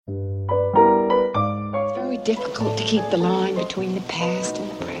difficult to keep the line between the past and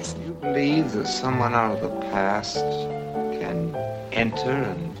the present. Do you believe that someone out of the past can enter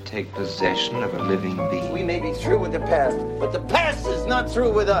and take possession of a living being? We may be through with the past, but the past is not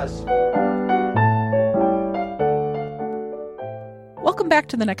through with us. Welcome back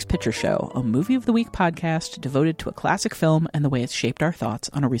to The Next Picture Show, a Movie of the Week podcast devoted to a classic film and the way it's shaped our thoughts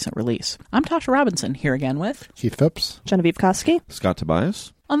on a recent release. I'm Tasha Robinson, here again with Keith Phipps, Genevieve Koski, Scott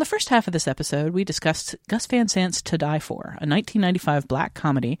Tobias. On the first half of this episode, we discussed Gus Van Sant's To Die For, a 1995 black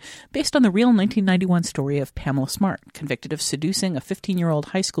comedy based on the real 1991 story of Pamela Smart, convicted of seducing a 15-year-old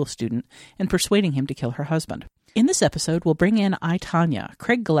high school student and persuading him to kill her husband. In this episode, we'll bring in I, Tonya,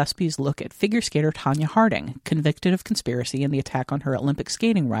 Craig Gillespie's look at figure skater Tonya Harding, convicted of conspiracy in the attack on her Olympic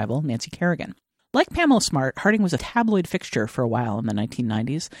skating rival, Nancy Kerrigan. Like Pamela Smart, Harding was a tabloid fixture for a while in the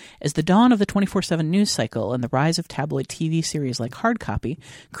 1990s, as the dawn of the 24/7 news cycle and the rise of tabloid TV series like Hard Copy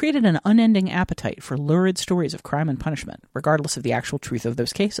created an unending appetite for lurid stories of crime and punishment, regardless of the actual truth of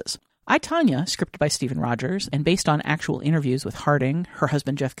those cases. I, Tonya, scripted by Stephen Rogers and based on actual interviews with Harding, her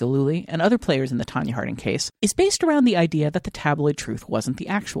husband Jeff Gillooly, and other players in the Tonya Harding case, is based around the idea that the tabloid truth wasn't the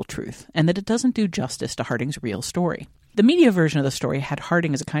actual truth, and that it doesn't do justice to Harding's real story. The media version of the story had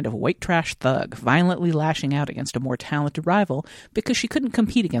Harding as a kind of white trash thug, violently lashing out against a more talented rival because she couldn't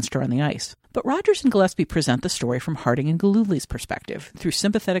compete against her on the ice. But Rogers and Gillespie present the story from Harding and Gillooly's perspective, through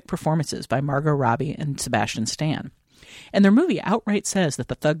sympathetic performances by Margot Robbie and Sebastian Stan. And their movie outright says that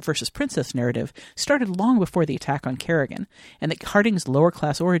the thug versus princess narrative started long before the attack on Kerrigan, and that Harding's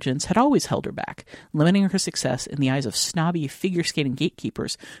lower-class origins had always held her back, limiting her success in the eyes of snobby figure-skating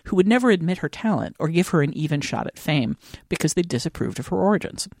gatekeepers who would never admit her talent or give her an even shot at fame because they disapproved of her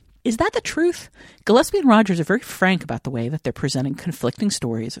origins. Is that the truth? Gillespie and Rogers are very frank about the way that they're presenting conflicting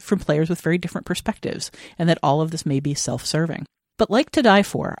stories from players with very different perspectives, and that all of this may be self-serving. But like To Die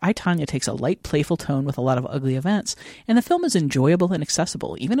For, I, Tonya takes a light, playful tone with a lot of ugly events, and the film is enjoyable and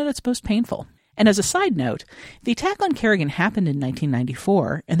accessible, even at its most painful. And as a side note, the attack on Kerrigan happened in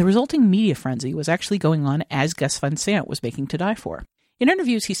 1994, and the resulting media frenzy was actually going on as Gus Van Sant was making To Die For. In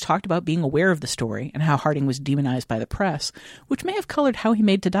interviews, he's talked about being aware of the story and how Harding was demonized by the press, which may have colored how he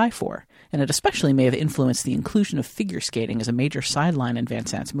made To Die For, and it especially may have influenced the inclusion of figure skating as a major sideline in Van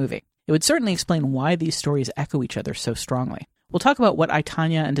Sant's movie. It would certainly explain why these stories echo each other so strongly. We'll talk about what I,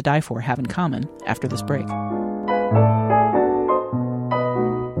 Tonya, and To Die For have in common after this break.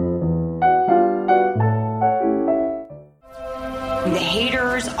 The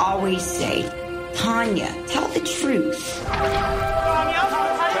haters always say, Tonya, tell the truth.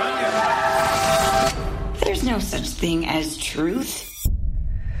 There's no such thing as truth.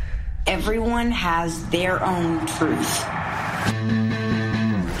 Everyone has their own truth.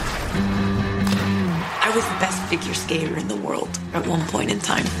 I was the best figure skater in the world at one point in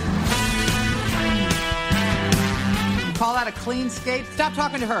time. You call that a clean skate? Stop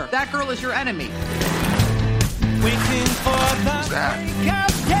talking to her. That girl is your enemy. Who's that?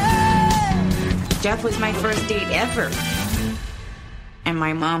 Jeff was my first date ever. And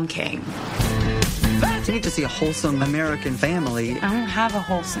my mom came. You need to see a wholesome American family. I don't have a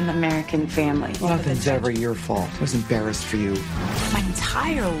wholesome American family. Nothing's ever your fault. I was embarrassed for you. My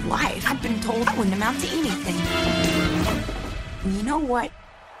entire life, I've been told I wouldn't amount to anything. And you know what?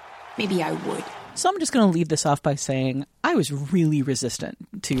 Maybe I would. So I'm just going to leave this off by saying I was really resistant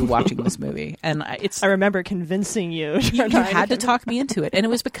to watching this movie. And I remember convincing you. You had to talk me into it. And it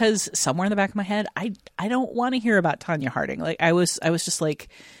was because somewhere in the back of my head, I don't want to hear about Tonya Harding. Like I was just like,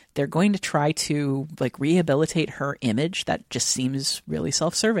 they're going to try to like rehabilitate her image. That just seems really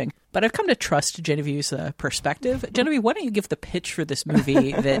self-serving. But I've come to trust Genevieve's perspective. Genevieve, why don't you give the pitch for this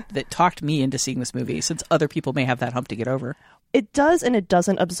movie that talked me into seeing this movie, since other people may have that hump to get over? It does, and it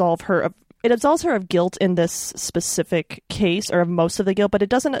doesn't absolve her of... It absolves her of guilt in this specific case, or of most of the guilt, but it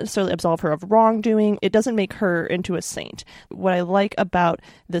doesn't necessarily absolve her of wrongdoing. It doesn't make her into a saint. What I like about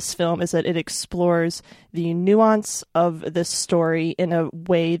this film is that it explores the nuance of this story in a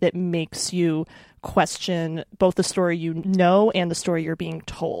way that makes you question both the story you know and the story you're being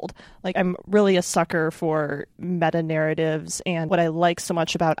told. Like, I'm really a sucker for meta-narratives, and what I like so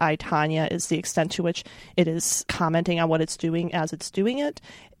much about I, Tonya is the extent to which it is commenting on what it's doing as it's doing it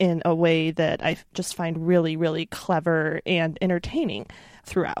in a way that I just find really, really clever and entertaining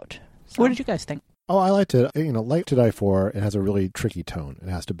throughout. So. What did you guys think? Oh, I liked it. Like To Die For, it has a really tricky tone. It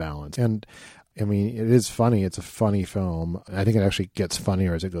has to balance. And I mean, it is funny. It's a funny film. I think it actually gets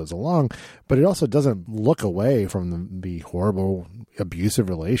funnier as it goes along, but it also doesn't look away from the horrible, abusive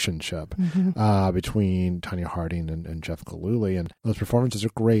relationship between Tonya Harding and Jeff Gillooly. And those performances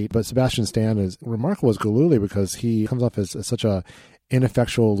are great. But Sebastian Stan is remarkable as Gillooly because he comes off as such a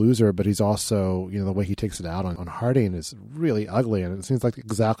ineffectual loser, but he's also, the way he takes it out on Harding is really ugly. And it seems like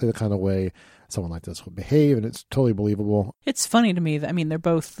exactly the kind of way someone like this would behave, and it's totally believable. It's funny to me that,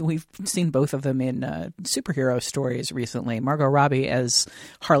 we've seen both of them in superhero stories recently. Margot Robbie as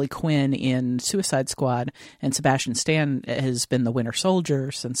Harley Quinn in Suicide Squad, and Sebastian Stan has been the Winter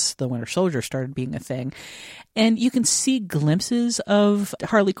Soldier since the Winter Soldier started being a thing. And you can see glimpses of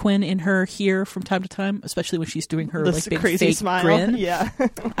Harley Quinn in her here from time to time, especially when she's doing her this big crazy fake smile. grin. Yeah.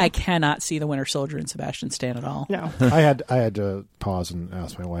 I cannot see the Winter Soldier in Sebastian Stan at all. No. I had to pause and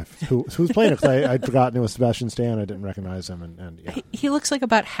ask my wife who's playing it, because I'd forgotten it was Sebastian Stan. I didn't recognize him, and yeah. He looks like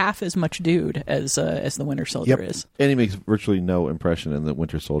about half as much dude as the Winter Soldier is. And he makes virtually no impression in the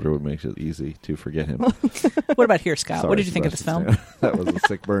Winter Soldier, which makes it easy to forget him. What about here, Scott? Sorry, what did you think of this film? That was a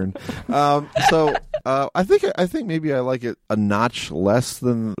sick burn. I think maybe I like it a notch less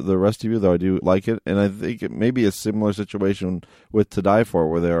than the rest of you, though I do like it. And I think it may be a similar situation with To Die For,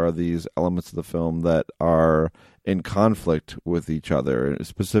 where there are these elements of the film that are in conflict with each other.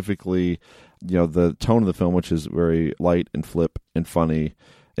 Specifically, the tone of the film, which is very light and flip and funny,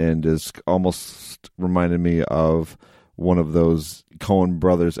 and is almost reminded me of one of those Coen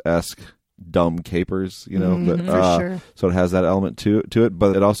Brothers-esque dumb capers, for sure. So it has that element to it,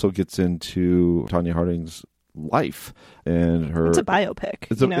 but it also gets into Tonya Harding's life and her. It's a biopic.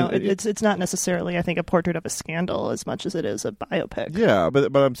 It's not necessarily, I think, a portrait of a scandal as much as it is a biopic. Yeah,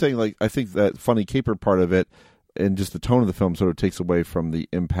 but I'm saying, I think that funny caper part of it and just the tone of the film sort of takes away from the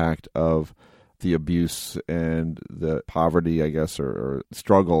impact of the abuse and the poverty, I guess, or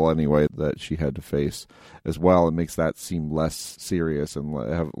struggle anyway, that she had to face as well. It makes that seem less serious and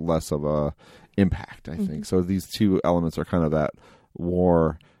have less of a impact, I think. So these two elements are kind of that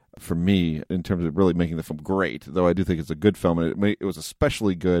war for me in terms of really making the film great, though I do think it's a good film, and it was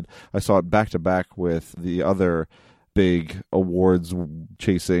especially good. I saw it back to back with the other big awards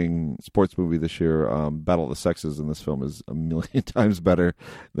chasing sports movie this year, Battle of the Sexes, and this film is a million times better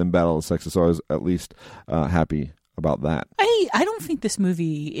than Battle of the Sexes, so I was at least happy about that. I don't think this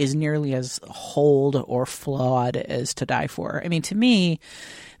movie is nearly as hold or flawed as To Die For. To me,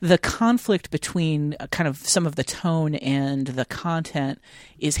 the conflict between kind of some of the tone and the content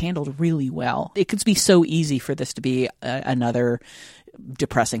is handled really well. It could be so easy for this to be another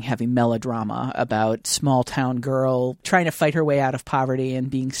depressing, heavy melodrama about small town girl trying to fight her way out of poverty and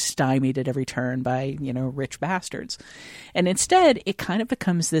being stymied at every turn by, rich bastards. And instead, it kind of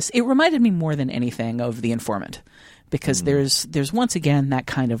becomes this. It reminded me more than anything of The Informant, because there's once again that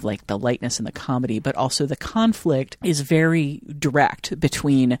kind of the lightness and the comedy, but also the conflict is very direct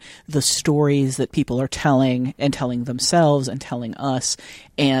between the stories that people are telling and telling themselves and telling us,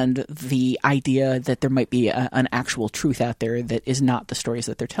 and the idea that there might be an actual truth out there that is not the stories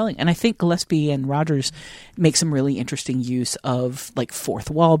that they're telling. And I think Gillespie and Rogers make some really interesting use of fourth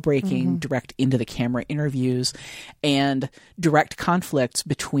wall breaking, direct into the camera interviews, and direct conflicts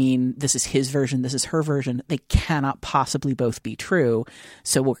between this is his version, this is her version. They cannot possibly both be true,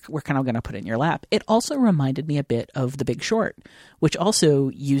 so we're kind of going to put it in your lap. It also reminded me a bit of The Big Short, which also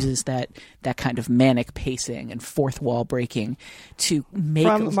uses that kind of manic pacing and fourth wall breaking to make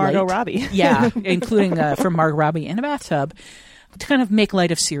from Margot Robbie. Yeah, including from Margot Robbie in a bathtub, to kind of make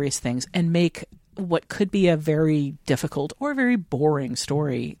light of serious things and make what could be a very difficult or very boring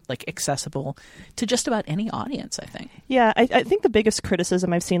story accessible to just about any audience, I think. Yeah, I think the biggest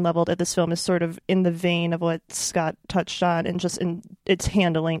criticism I've seen leveled at this film is sort of in the vein of what Scott touched on, and just in its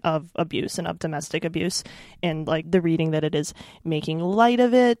handling of abuse and of domestic abuse, and the reading that it is making light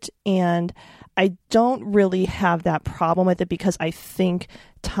of it. And I don't really have that problem with it, because I think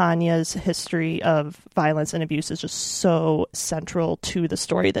Tonya's history of violence and abuse is just so central to the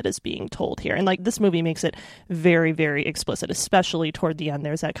story that is being told here. And this movie makes it very, very explicit, especially toward the end.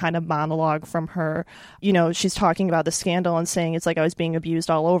 There's that kind of monologue from her. She's talking about the scandal and saying it's like I was being abused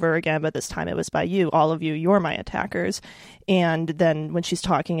all over again, but this time it was by you. All of you, you're my attackers. And then when she's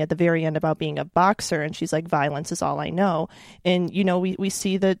talking at the very end about being a boxer, and she's like, violence is all I know. And, we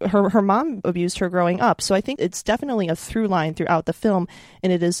see that her mom abused her growing up. So I think it's definitely a through line throughout the film.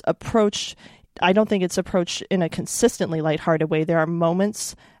 And it is approached, I don't think it's approached in a consistently lighthearted way. There are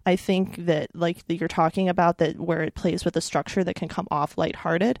moments, I think, that that you're talking about, that where it plays with a structure that can come off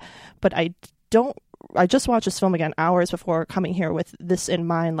lighthearted. But I just watched this film again hours before coming here with this in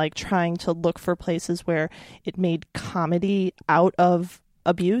mind, trying to look for places where it made comedy out of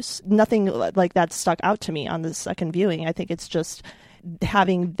abuse. Nothing like that stuck out to me on the second viewing. I think it's just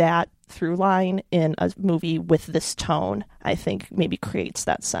having that through line in a movie with this tone, I think maybe creates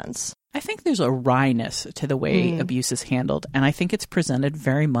that sense. I think there's a wryness to the way abuse is handled, and I think it's presented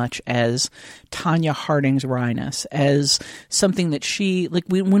very much as Tonya Harding's wryness, as something that she, like,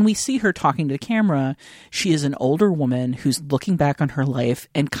 when we see her talking to the camera, she is an older woman who's looking back on her life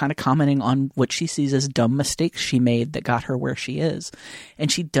and kind of commenting on what she sees as dumb mistakes she made that got her where she is.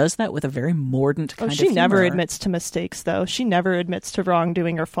 And she does that with a very mordant kind of humor. She never admits to mistakes, though. She never admits to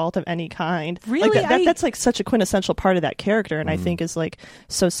wrongdoing or fault of any kind. Really? Like that's like such a quintessential part of that character, and I think is like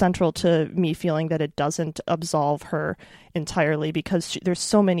so central to me feeling that it doesn't absolve her entirely, because there's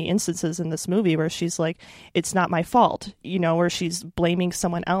so many instances in this movie where she's like, it's not my fault, where she's blaming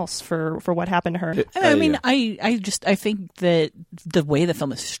someone else for what happened to her. I think that the way the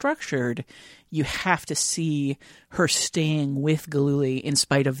film is structured, you have to see her staying with Galooly in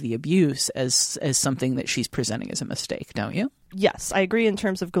spite of the abuse as something that she's presenting as a mistake, don't you? Yes, I agree in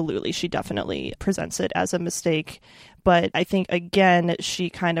terms of Galooly. She definitely presents it as a mistake. But I think, again, she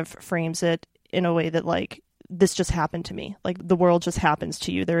kind of frames it in a way that, like, this just happened to me. Like, the world just happens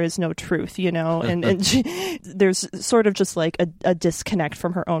to you. There is no truth, and there's sort of just like a disconnect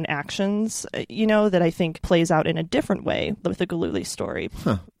from her own actions, that I think plays out in a different way with the Galooly story.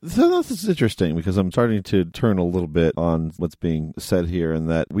 Huh. So this is interesting, because I'm starting to turn a little bit on what's being said here, and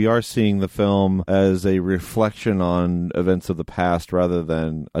that we are seeing the film as a reflection on events of the past rather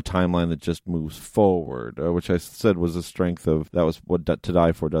than a timeline that just moves forward, which I said was a strength of, that was what To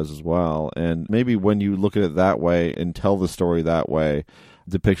Die For does as well. And maybe when you look at it that way and tell the story that way,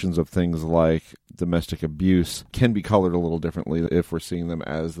 depictions of things like domestic abuse can be colored a little differently if we're seeing them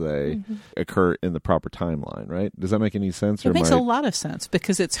as they occur in the proper timeline, right? Does that make any sense? It makes a lot of sense,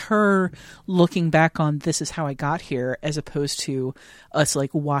 because it's her looking back on, this is how I got here, as opposed to us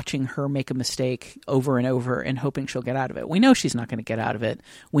like watching her make a mistake over and over and hoping she'll get out of it. We know she's not going to get out of it.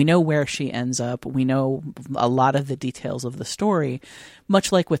 We know where she ends up. We know a lot of the details of the story.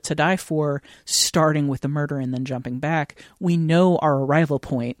 Much like with To Die For, starting with the murder and then jumping back, we know our arrival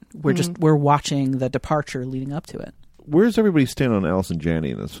point. We're watching the departure leading up to it. Where's everybody stand on Allison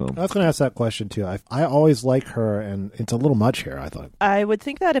Janney in this film? I was going to ask that question too. I always like her, and it's a little much here, I thought. I would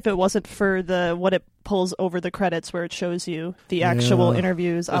think that if it wasn't for what it pulls over the credits, where it shows you the actual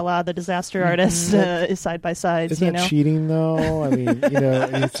interviews, a la The Disaster Artist, is side by side. Isn't that cheating though? I mean,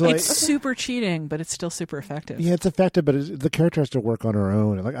 it's like, it's super cheating, but it's still super effective. Yeah, it's effective, but the character has to work on her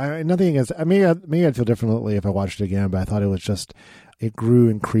own. Like, nothing against. Maybe I'd feel differently if I watched it again, but I thought it was just. It grew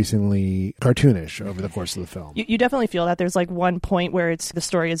increasingly cartoonish over the course of the film. You definitely feel that. There's like one point where the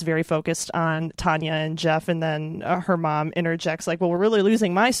story is very focused on Tonya and Jeff, and then her mom interjects like, well, we're really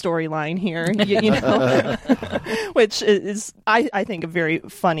losing my storyline here, which is, I think, very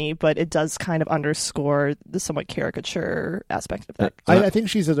funny, but it does kind of underscore the somewhat caricature aspect of that. I think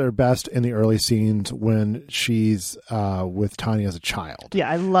she's at her best in the early scenes when she's with Tonya as a child. Yeah,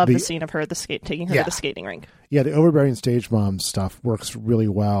 I love the scene of her taking her to the skating rink. Yeah, the overbearing stage mom stuff works really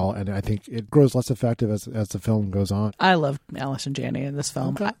well, and I think it grows less effective as the film goes on. I love Allison Janney in this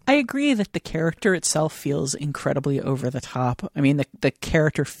film. Okay. I agree that the character itself feels incredibly over the top. I mean, the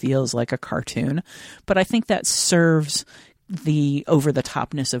character feels like a cartoon, but I think that serves the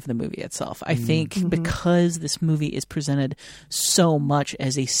over-the-topness of the movie itself. I think because this movie is presented so much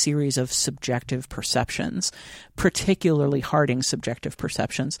as a series of subjective perceptions, particularly Harding's subjective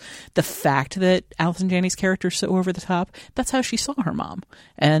perceptions, the fact that Allison Janney's character is so over-the-top, that's how she saw her mom.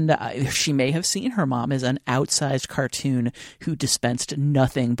 And she may have seen her mom as an outsized cartoon who dispensed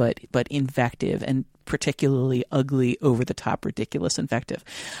nothing but invective, and particularly ugly, over-the-top, ridiculous invective.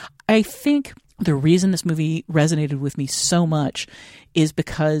 I think the reason this movie resonated with me so much is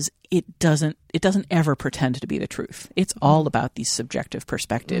because it doesn't ever pretend to be the truth. It's all about these subjective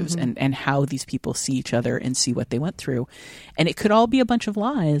perspectives and how these people see each other and see what they went through. And it could all be a bunch of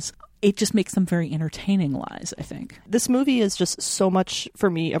lies. It just makes them very entertaining lies, I think. This movie is just so much, for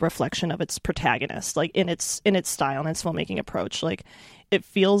me, a reflection of its protagonist, like in its style and its filmmaking approach. Like, it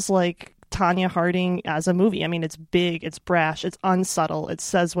feels like Tonya Harding as a movie. I mean, it's big, it's brash, it's unsubtle, it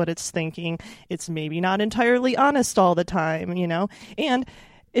says what it's thinking, it's maybe not entirely honest all the time, and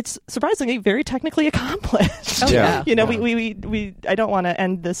it's surprisingly very technically accomplished. Oh, yeah. We I don't want to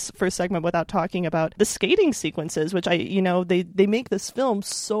end this first segment without talking about the skating sequences, which they make this film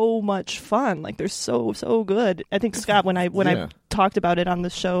so much fun. Like, they're so good. I think, Scott, when I talked about it on the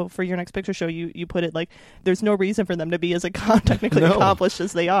show for Your Next Picture Show, you put it like, there's no reason for them to be as technically accomplished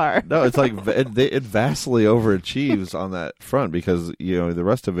as they are. No, it's like it vastly overachieves on that front, because the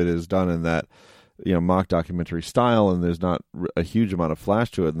rest of it is done in that mock documentary style, and there's not a huge amount of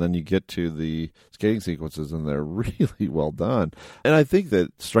flash to it. And then you get to the skating sequences, and they're really well done. And I think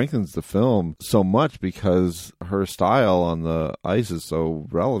that strengthens the film so much because her style on the ice is so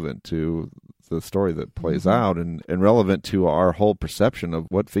relevant to the story that plays out, and relevant to our whole perception of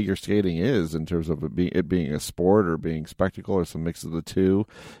what figure skating is in terms of it being a sport or being spectacle or some mix of the two,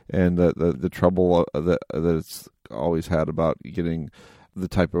 and the trouble that it's always had about getting the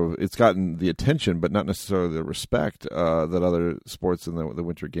type of, it's gotten the attention but not necessarily the respect that other sports in the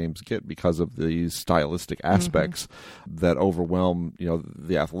Winter Games get because of these stylistic aspects that overwhelm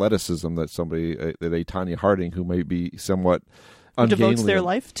the athleticism that somebody that a Tonya Harding, who may be somewhat devotes their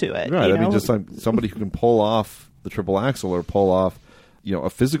life to it. Right. I mean, just somebody who can pull off the triple axel or pull off, a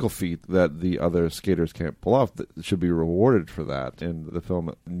physical feat that the other skaters can't pull off, that should be rewarded for that. And the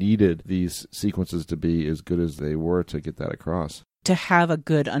film needed these sequences to be as good as they were to get that across. To have a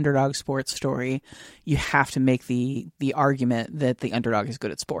good underdog sports story, you have to make the argument that the underdog is good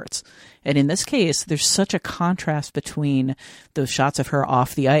at sports. And in this case, there's such a contrast between those shots of her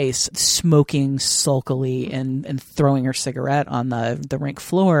off the ice, smoking sulkily and throwing her cigarette on the rink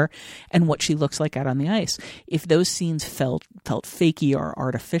floor, and what she looks like out on the ice. If those scenes felt fakey or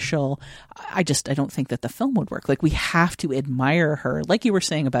artificial, I don't think that the film would work. Like, we have to admire her. Like you were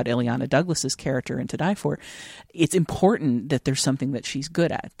saying about Ileana Douglas's character in To Die For, it's important that there's something that she's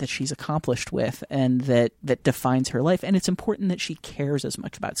good at, that she's accomplished with, and that defines her life. And it's important that she cares as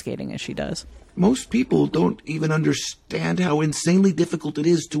much about skating as she does. Most people don't even understand how insanely difficult it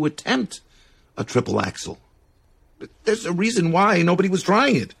is to attempt a triple axel. But there's a reason why nobody was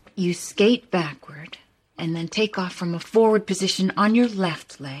trying it. You skate backward, and then take off from a forward position on your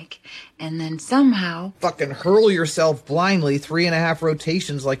left leg, and then somehow fucking hurl yourself blindly 3.5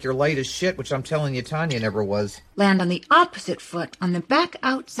 rotations like you're light as shit, which I'm telling you Tonya never was. Land on the opposite foot on the back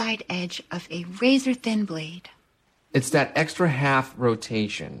outside edge of a razor-thin blade. It's that extra half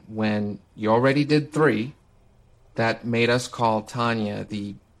rotation when you already did 3 that made us call Tonya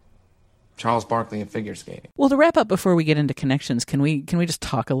the Charles Barkley of figure skating. Well, to wrap up before we get into connections, can we just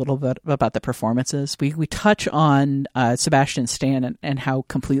talk a little bit about the performances? We touch on Sebastian Stan and how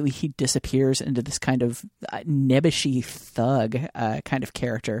completely he disappears into this kind of nebbishy thug kind of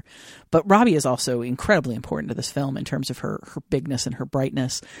character. But Robbie is also incredibly important to this film in terms of her bigness and her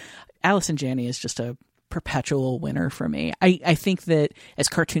brightness. Allison Janney is just a perpetual winner for me. I think that as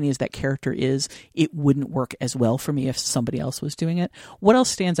cartoony as that character is, it wouldn't work as well for me if somebody else was doing it. What else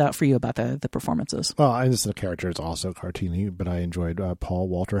stands out for you about the performances? Well, and the character is also cartoony, but I enjoyed Paul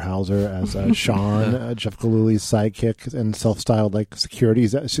Walter Hauser as Sean, Jeff Galooly's sidekick and self-styled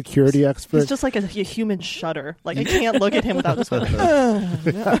security expert. He's just like a human shudder. Like, I can't look at him without just going,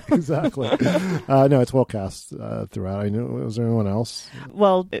 yeah, exactly. No, it's well cast throughout. Was there anyone else?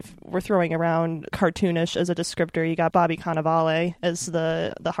 Well, if we're throwing around cartoonish as a descriptor, you got Bobby Cannavale as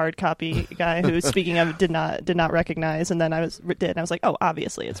the hard copy guy who, speaking of, did not recognize, and then I was like, oh,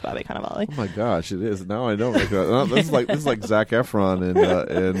 obviously it's Bobby Cannavale. Oh my gosh, it is. Now I don't recognize. This is like Zac Efron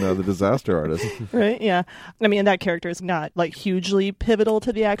in The Disaster Artist. Right? Yeah. I mean, that character is not hugely pivotal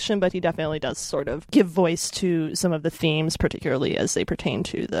to the action, but he definitely does sort of give voice to some of the themes, particularly as they pertain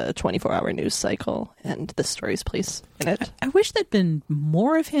to the 24-hour news cycle and the story's place in it. I wish there'd been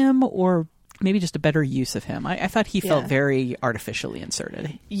more of him, or maybe just a better use of him. I thought he felt very artificially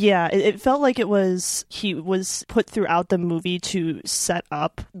inserted. Yeah, it felt like he was put throughout the movie to set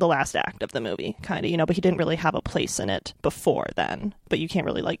up the last act of the movie, kind of, but he didn't really have a place in it before then. But you can't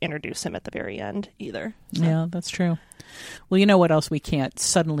really introduce him at the very end either. So. Yeah, that's true. Well, you know what else we can't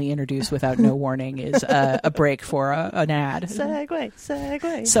suddenly introduce without no warning is a break for an ad.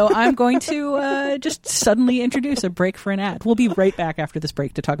 Segue. So I'm going to just suddenly introduce a break for an ad. We'll be right back after this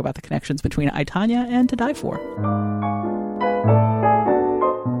break to talk about the connections between I, Tonya and To Die For.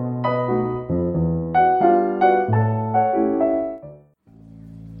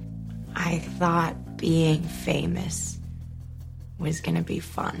 I thought being famous was going to be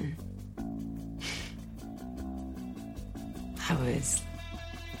fun. I was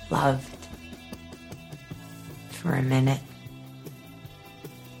loved for a minute.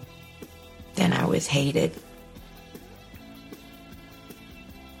 Then I was hated.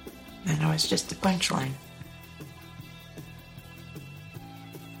 Then I was just a punchline.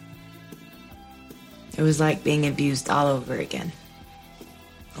 It was like being abused all over again.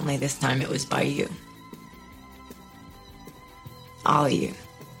 Only this time it was by you. All of you.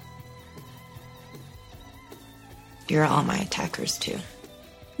 You're all my attackers, too.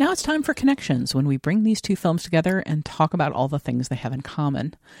 Now it's time for Connections, when we bring these two films together and talk about all the things they have in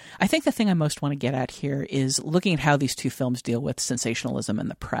common. I think the thing I most want to get at here is looking at how these two films deal with sensationalism in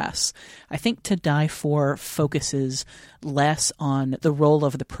the press. I think To Die For focuses less on the role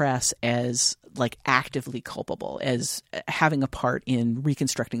of the press as like actively culpable, as having a part in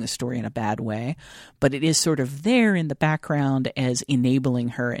reconstructing the story in a bad way, but it is sort of there in the background as enabling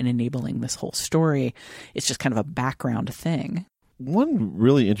her and enabling this whole story. It's just kind of a background thing. One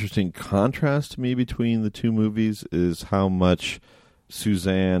really interesting contrast to me between the two movies is how much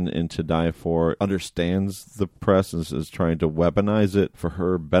Suzanne in To Die For understands the press and is trying to weaponize it for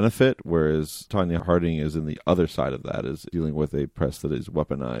her benefit, whereas Tonya Harding is in the other side of that, is dealing with a press that is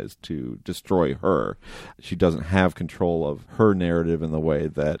weaponized to destroy her. She doesn't have control of her narrative in the way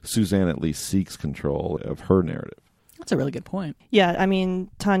that Suzanne at least seeks control of her narrative. That's a really good point. Yeah, I mean,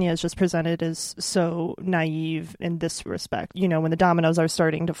 Tonya is just presented as so naive in this respect. You know, when the dominoes are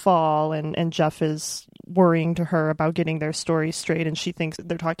starting to fall and Jeff is worrying to her about getting their story straight and she thinks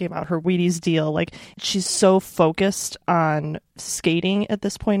they're talking about her Wheaties deal, like, she's so focused on skating at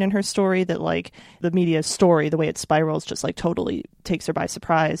this point in her story that, like, the media story, the way it spirals, just, like, totally takes her by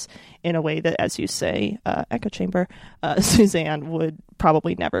surprise in a way that, as you say, echo chamber, Suzanne would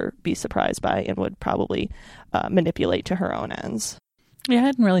probably never be surprised by and would probably manipulate to her own ends. Yeah, I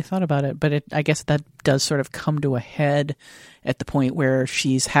hadn't really thought about it, but I guess that does sort of come to a head at the point where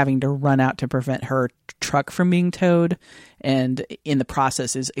she's having to run out to prevent her truck from being towed, and in the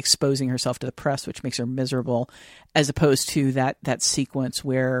process is exposing herself to the press, which makes her miserable, as opposed to that sequence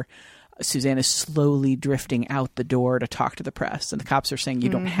where Suzanne is slowly drifting out the door to talk to the press, and the cops are saying you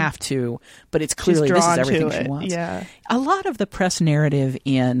don't have to, but it's clearly this is everything she wants. Yeah. A lot of the press narrative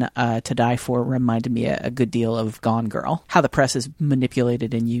in To Die For reminded me a good deal of Gone Girl, how the press is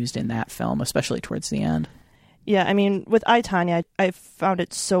manipulated and used in that film, especially towards the end. Yeah, I mean, with I, Tonya, I found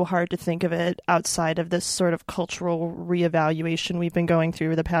it so hard to think of it outside of this sort of cultural reevaluation we've been going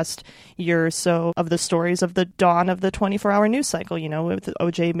through the past year or so of the stories of the dawn of the 24-hour news cycle, you know, with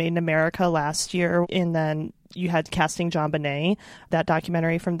OJ Made in America last year, and then you had Casting John Bonet, that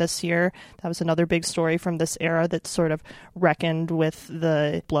documentary from this year. That was another big story from this era that sort of reckoned with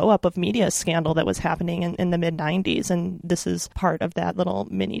the blow-up of media scandal that was happening in the mid-90s, and this is part of that little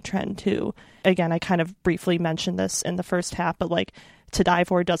mini trend too. Again, I kind of briefly mentioned this in the first half, but like To Die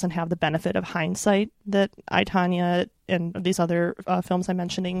For doesn't have the benefit of hindsight that I, Tonya, and these other films I'm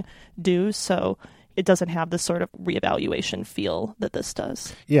mentioning do, so it doesn't have the sort of reevaluation feel that this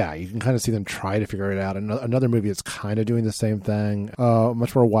does. Yeah, you can kind of see them try to figure it out. Another movie that's kind of doing the same thing,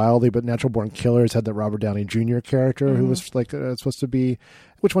 much more wildly, but Natural Born Killers had the Robert Downey Jr. character who was like supposed to be...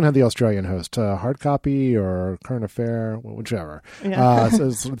 Which one had the Australian host? Hard Copy or Current Affair? Whichever. Yeah. So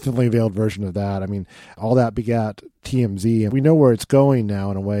it's a thinly veiled version of that. I mean, all that begat TMZ, and we know where it's going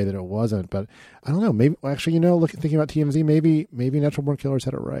now in a way that it wasn't. But I don't know. Maybe actually, thinking about TMZ, maybe Natural Born Killers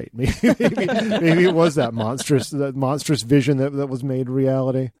had it right. Maybe it was that monstrous vision that was made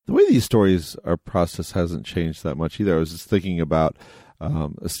reality. The way these stories are processed hasn't changed that much either. I was just thinking about a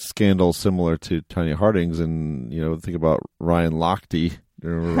scandal similar to Tonya Harding's, and think about Ryan Lochte.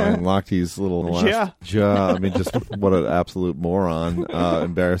 Ryan Lochte's little last I mean, just what an absolute moron,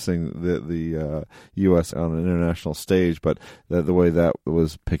 embarrassing the U.S. on an international stage. But the way that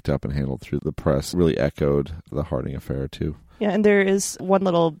was picked up and handled through the press really echoed the Harding affair, too. Yeah, and there is one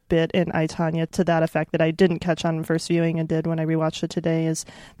little bit in I, Tonya to that effect that I didn't catch on first viewing and did when I rewatched it today, is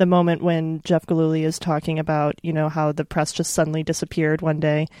the moment when Jeff Gillooly is talking about, how the press just suddenly disappeared one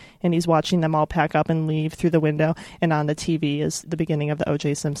day, and he's watching them all pack up and leave through the window, and on the TV is the beginning of the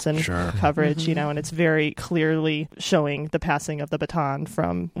O.J. Simpson coverage, and it's very clearly showing the passing of the baton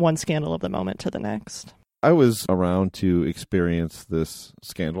from one scandal of the moment to the next. I was around to experience this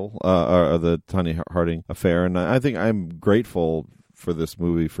scandal, or the Tonya Harding affair, and I think I'm grateful for this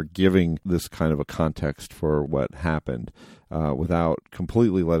movie for giving this kind of a context for what happened without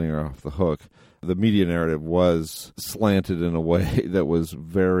completely letting her off the hook. The media narrative was slanted in a way that was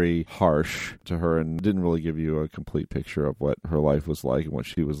very harsh to her and didn't really give you a complete picture of what her life was like and what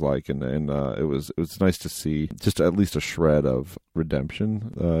she was like. And it was nice to see just at least a shred of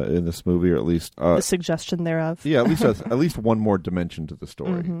redemption in this movie, or at least the suggestion thereof. Yeah, at least one more dimension to the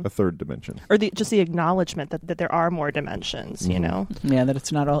story, a third dimension, or just the acknowledgement that there are more dimensions. Yeah, that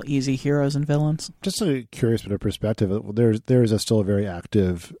it's not all easy heroes and villains. Just a curious bit of perspective. There's there is still a very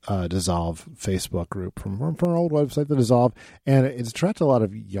active Dissolve Facebook group from our old website, the Dissolve, and it's attracted a lot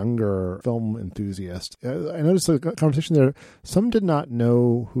of younger film enthusiasts. I noticed the conversation there. Some did not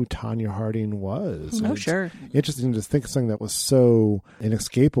know who Tonya Harding was. Oh, sure. Interesting to think something that was so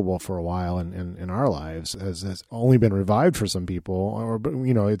inescapable for a while in our lives has only been revived for some people, or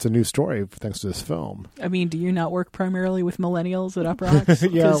it's a new story thanks to this film. I mean, do you not work primarily with millennials at Up Rocks?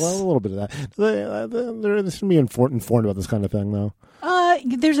 Yeah, well, a little bit of that. They're going to be informed about this kind of thing, though.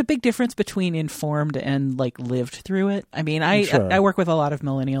 There's a big difference between informed and lived through it. I mean, I work with a lot of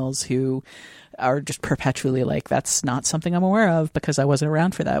millennials who are just perpetually that's not something I'm aware of because I wasn't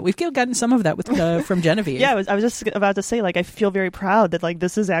around for that. We've gotten some of that with from Genevieve. Yeah, I was just about to say, I feel very proud that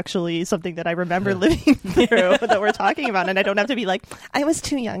this is actually something that I remember living through that we're talking about, and I don't have to be I was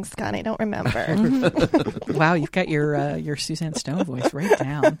too young, Scott. I don't remember. Wow, you've got your Suzanne Stone voice right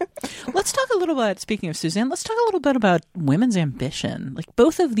down. Let's talk a little bit. Speaking of Suzanne, let's talk a little bit about women's ambition.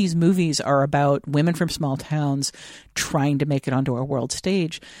 Both of these movies are about women from small towns trying to make it onto our world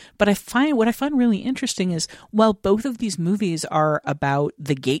stage. But what I find really interesting is while both of these movies are about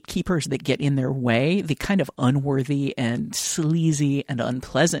the gatekeepers that get in their way, the kind of unworthy and sleazy and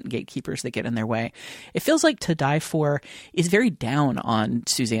unpleasant gatekeepers that get in their way, it feels like To Die For is very down on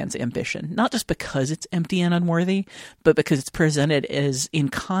Suzanne's ambition, not just because it's empty and unworthy, but because it's presented as in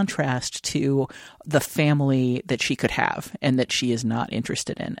contrast to the family that she could have and that she is not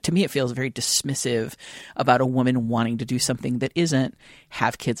interested in. To me, it feels very dismissive about a woman wanting to do something that isn't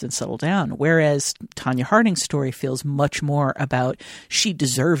have kids and settle down. Whereas Tonya Harding's story feels much more about she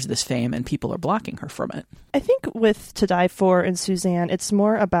deserves this fame and people are blocking her from it. I think with To Die For and Suzanne, it's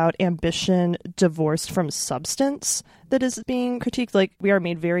more about ambition divorced from substance that is being critiqued. We are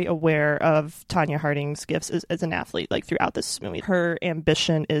made very aware of Tonya Harding's gifts as an athlete, throughout this movie. Her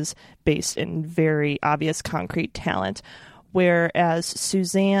ambition is based in very obvious, concrete talent, whereas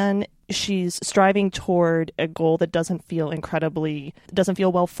Suzanne, she's striving toward a goal that doesn't feel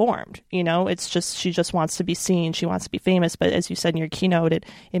well formed. It's just, she just wants to be seen. She wants to be famous. But as you said in your keynote,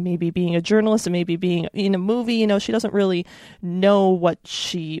 it may be being a journalist. It may be being in a movie. She doesn't really know what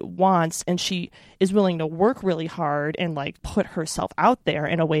she wants. And she is willing to work really hard and put herself out there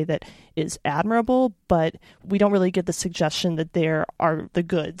in a way that is admirable. But we don't really get the suggestion that there are the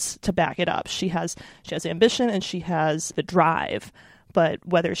goods to back it up. She has ambition and she has the drive. But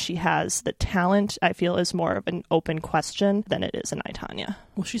whether she has the talent, I feel, is more of an open question than it is in I, Tonya.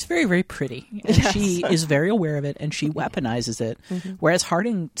 Well, she's very, very pretty. And yes. She is very aware of it, and she weaponizes it. Mm-hmm. Whereas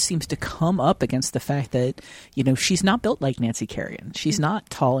Harding seems to come up against the fact that, she's not built like Nancy Kerrigan. She's not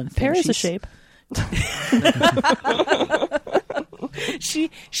tall and thin. Paris is a shape.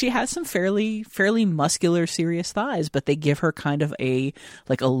 She has some fairly muscular, serious thighs, but they give her kind of a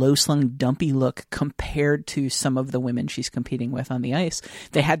low-slung, dumpy look compared to some of the women she's competing with on the ice.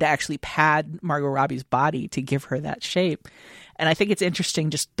 They had to actually pad Margot Robbie's body to give her that shape. And I think it's interesting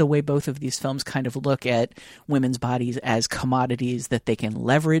just the way both of these films kind of look at women's bodies as commodities that they can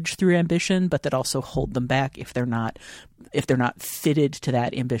leverage through ambition, but that also hold them back if they're not fitted to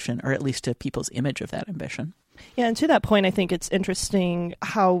that ambition, or at least to people's image of that ambition. Yeah, and to that point, I think it's interesting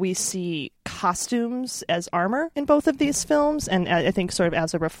how we see costumes as armor in both of these films, and I think sort of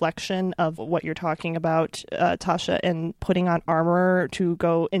as a reflection of what you're talking about, Tasha, and putting on armor to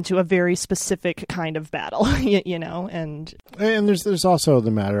go into a very specific kind of battle, and there's also the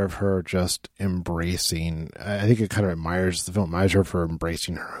matter of her just embracing. I think it kind of the film admires her for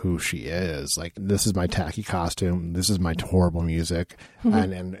embracing who she is. This is my tacky costume, this is my horrible music,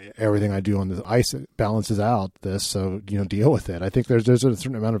 and everything I do on the ice balances out this, so deal with it. I think there's a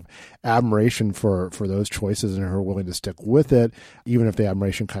certain amount of admiration for those choices and her willing to stick with it, even if the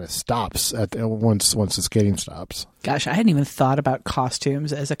admiration kind of stops once the skating stops. Gosh, I hadn't even thought about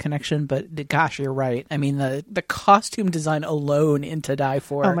costumes as a connection, but gosh, you're right. I mean, the costume design alone in To Die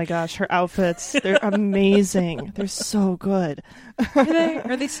For. Oh my gosh, her outfits, they're amazing. They're so good.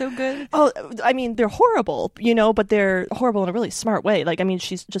 Are they so good? Oh, I mean, they're horrible, but they're horrible in a really smart way.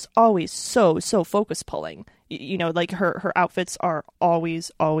 She's just always so focus pulling. Her outfits are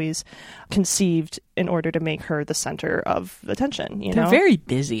always conceived in order to make her the center of attention. They're very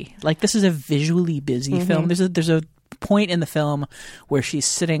busy. This is a visually busy film. There's a point in the film where she's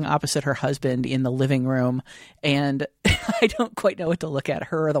sitting opposite her husband in the living room, and I don't quite know what to look at,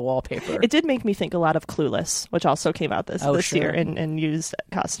 her or the wallpaper. It did make me think a lot of Clueless, which also came out this sure. year and used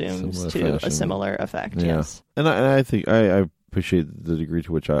costumes a similar effect. Yeah. Yes, and I think I appreciate the degree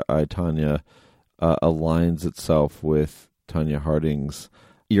to which I Tonya aligns itself with Tonya Harding's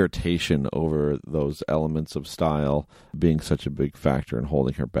irritation over those elements of style being such a big factor in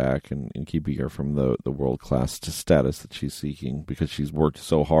holding her back and keeping her from the world-class status that she's seeking, because she's worked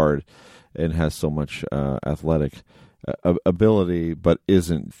so hard and has so much athletic ability, but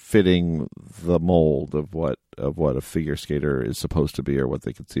isn't fitting the mold of what a figure skater is supposed to be, or what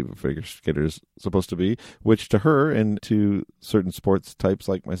they conceive a figure skater is supposed to be, which to her and to certain sports types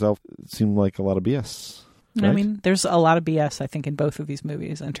like myself seemed like a lot of BS. Right? I mean, there's a lot of BS, I think, in both of these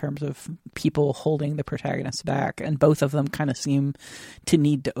movies in terms of people holding the protagonists back, and both of them kind of seem to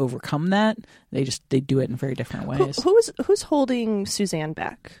need to overcome that. They do it in very different ways. Who's holding Suzanne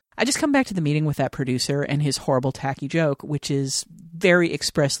back? I just come back to the meeting with that producer and his horrible, tacky joke, which is very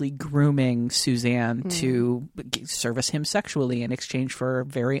expressly grooming Suzanne to service him sexually in exchange for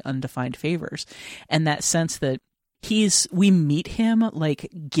very undefined favors. And that sense that we meet him like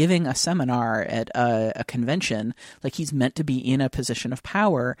giving a seminar at a convention, like he's meant to be in a position of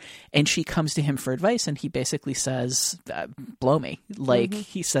power, and she comes to him for advice, and he basically says, blow me. Like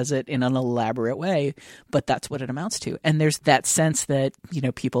he says it in an elaborate way, but that's what it amounts to. And there's that sense that,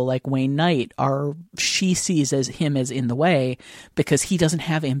 people like Wayne Knight she sees as him as in the way, because he doesn't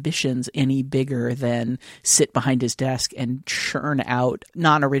have ambitions any bigger than sit behind his desk and churn out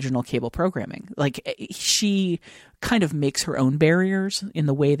non-original cable programming. Like she kind of makes her own barriers in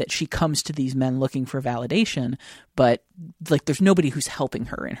the way that she comes to these men looking for validation, but like there's nobody who's helping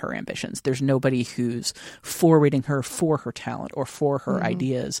her in her ambitions. There's nobody who's forwarding her for her talent or for her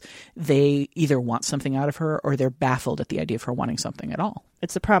ideas. They either want something out of her, or they're baffled at the idea of her wanting something at all.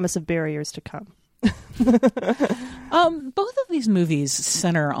 It's the promise of barriers to come. Both of these movies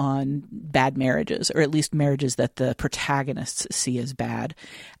center on bad marriages, or at least marriages that the protagonists see as bad.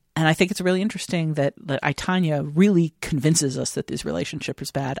 And I think it's really interesting that Tonya really convinces us that this relationship is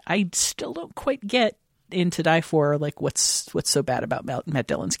bad. I still don't quite get in To Die For, like what's so bad about Matt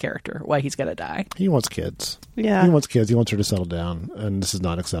Dillon's character, why he's got to die. He wants kids. Yeah. He wants kids. He wants her to settle down, and this is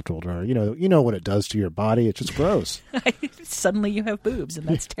not acceptable to her. You know what it does to your body. It's just gross. Suddenly you have boobs, and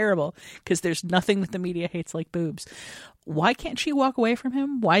that's terrible, because there's nothing that the media hates like boobs. Why can't she walk away from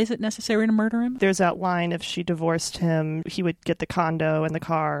him? Why is it necessary to murder him? There's that line, if she divorced him, he would get the condo and the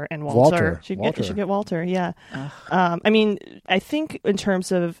car and Walter. She'd get Walter, yeah. I mean, I think in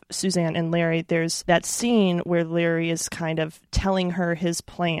terms of Suzanne and Larry, there's that scene where Larry is kind of telling her his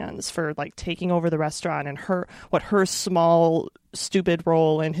plans for like taking over the restaurant and what her small stupid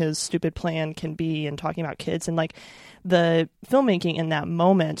role in his stupid plan can be, and talking about kids, and like the filmmaking in that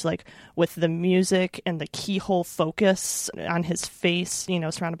moment, like with the music and the keyhole focus on his face,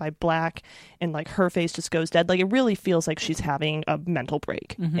 surrounded by black, and like her face just goes dead. Like it really feels like she's having a mental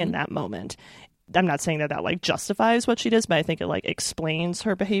break in that moment. I'm not saying that like justifies what she does, but I think it like explains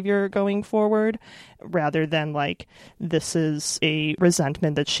her behavior going forward, rather than like this is a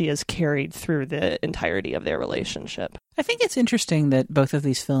resentment that she has carried through the entirety of their relationship. I think it's interesting that both of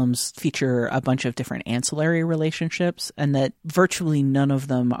these films feature a bunch of different ancillary relationships, and that virtually none of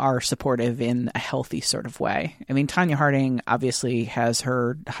them are supportive in a healthy sort of way. I mean, Tonya Harding obviously has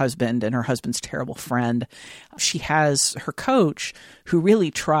her husband and her husband's terrible friend. She has her coach, who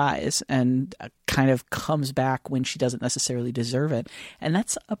really tries and kind of comes back when she doesn't necessarily deserve it. And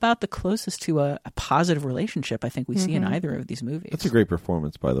that's about the closest to a positive relationship I think we see in either of these movies. That's a great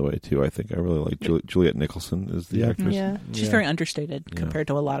performance, by the way, too. I think I really like Juliette Nicholson as the actress. Yeah. She's very understated compared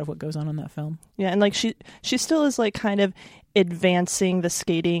to a lot of what goes on in that film. Yeah, and like she still is like kind of advancing the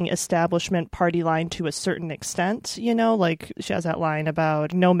skating establishment party line to a certain extent, like she has that line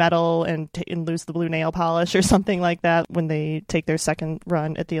about no medal and lose the blue nail polish or something like that when they take their second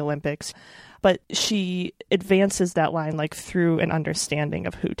run at the Olympics. But she advances that line like through an understanding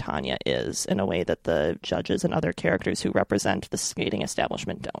of who Tonya is in a way that the judges and other characters who represent the skating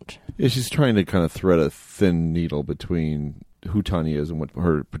establishment don't. Yeah, she's trying to kind of thread a thin needle between who Tonya is and what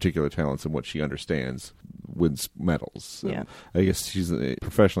her particular talents and what she understands wins medals. So yeah. I guess she's,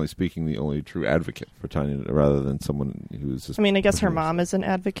 professionally speaking, the only true advocate for Tonya, rather than someone who's just... I mean, I guess her mom is an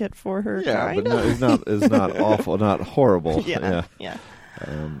advocate for her. Yeah, but it's not awful, not horrible. Yeah.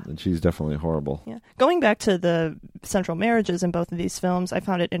 And she's definitely horrible. Yeah. Going back to the central marriages in both of these films, I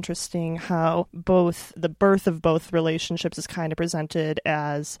found it interesting how the birth of both relationships is kind of presented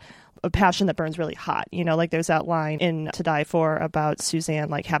as a passion that burns really hot. You know, like there's that line in To Die For about Suzanne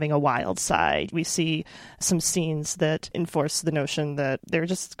like having a wild side. We see some scenes that enforce the notion that they're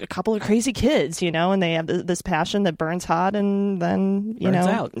just a couple of crazy kids, you know, and they have this passion that burns hot and then, you burns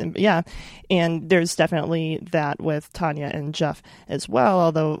know, out. Yeah. And there's definitely that with Tonya and Jeff as well,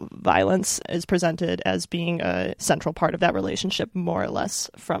 although violence is presented as being a central part of that relationship more or less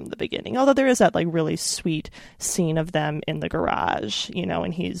from the beginning. Although there is that like really sweet scene of them in the garage, you know,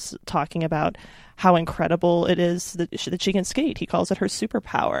 and he's talking about how incredible it is that she can skate. He calls it her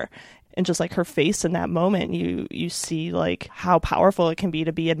superpower. And just like her face in that moment, you see like how powerful it can be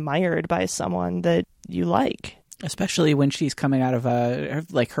to be admired by someone that you like. Especially when she's coming out of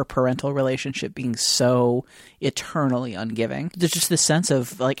her parental relationship being so eternally ungiving. There's just this sense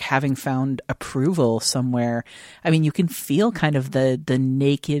of like having found approval somewhere. I mean, you can feel kind of the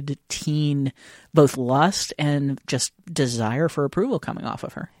naked teen, both lust and just desire for approval coming off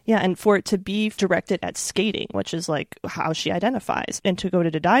of her. Yeah, and for it to be directed at skating, which is like how she identifies, and to go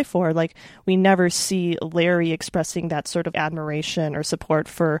to Die For, like we never see Larry expressing that sort of admiration or support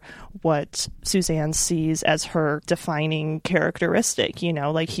for what Suzanne sees as her defining characteristic, you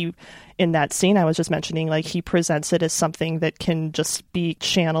know, like he, in that scene I was just mentioning, like he presents it as something that can just be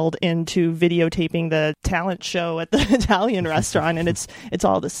channeled into videotaping the talent show at the Italian restaurant, and it's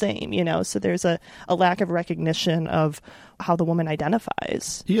all the same, you know. So there's a lack of recognition of how the woman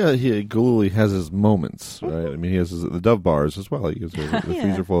identifies. Yeah, he Galuli has his moments, right? I mean, he has the Dove bars as well. He has the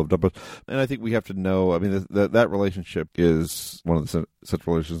freezer full of Dove bars. And I think we have to know, I mean, that relationship is one of the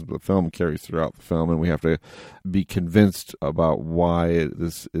central relationships the film carries throughout the film, and we have to be convinced about why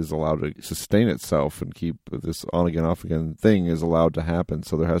this is allowed to sustain itself and keep this on-again, off-again thing is allowed to happen.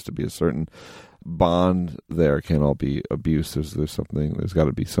 So there has to be a certain bond there. Can't all be abuse. There's got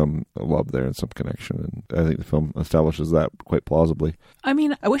to be some love there and some connection, and I think the film establishes that quite plausibly. I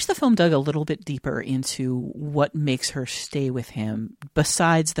mean, I wish the film dug a little bit deeper into what makes her stay with him,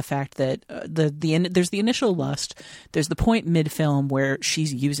 besides the fact that there's the initial lust. There's the point mid-film where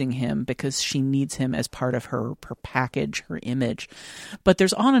she's using him because she needs him as part of her package, her image. But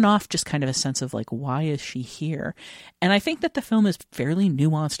there's on and off just kind of a sense of like, why is she here? And I think that the film is fairly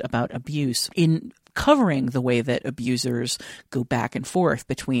nuanced about abuse in covering the way that abusers go back and forth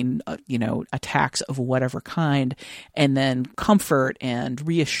between, attacks of whatever kind, and then comfort and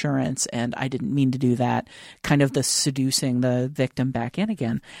reassurance and I didn't mean to do that, kind of the seducing the victim back in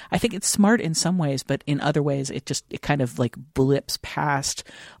again. I think it's smart in some ways, but in other ways it kind of like blips past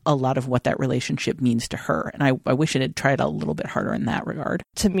a lot of what that relationship means to her. And I wish it had tried a little bit harder in that regard.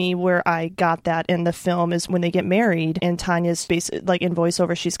 To me, where I got that in the film is when they get married, and Tanya's like in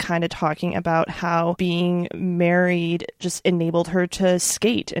voiceover, she's kind of talking about how being married just enabled her to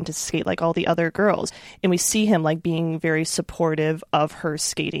skate and to skate like all the other girls. And we see him like being very supportive of her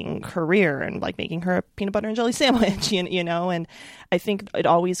skating career and like making her a peanut butter and jelly sandwich, you know, and I think it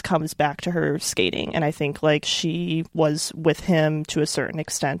always comes back to her skating. And I think like she was with him to a certain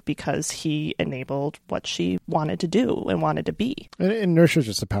extent because he enabled what she wanted to do and wanted to be. And nurture's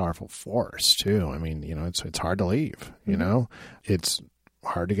just a powerful force too. I mean, you know, it's hard to leave, you know, it's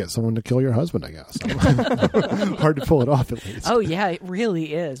hard to get someone to kill your husband, I guess. Hard to pull it off, at least. Oh, yeah, it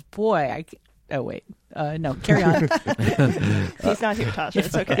really is. Boy, no, carry on. He's not here, Tasha.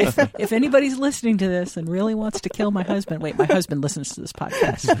 It's okay. If anybody's listening to this and really wants to kill my husband, my husband listens to this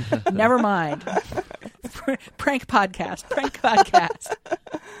podcast. Never mind. Prank podcast.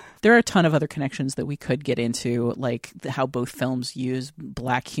 There are a ton of other connections that we could get into, like how both films use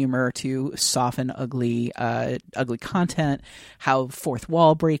black humor to soften ugly content, how fourth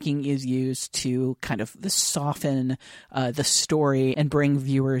wall breaking is used to kind of soften the story and bring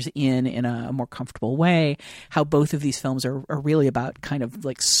viewers in a more comfortable way, how both of these films are really about kind of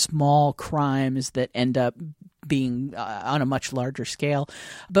like small crimes that end up being on a much larger scale.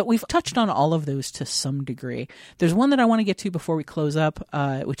 But we've touched on all of those to some degree. There's one that I want to get to before we close up,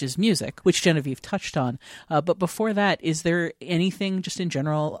 which is music, which Genevieve touched on. But before that, is there anything just in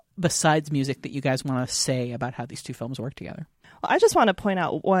general besides music that you guys want to say about how these two films work together? I just want to point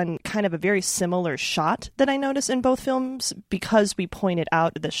out one kind of a very similar shot that I noticed in both films, because we pointed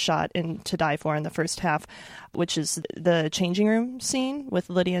out the shot in To Die For in the first half, which is the changing room scene with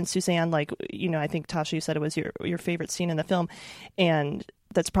Lydia and Suzanne. Like, you know, I think, Tasha, you said it was your favorite scene in the film. And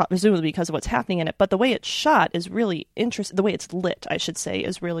that's presumably because of what's happening in it. But the way it's shot is really interesting. The way it's lit, I should say,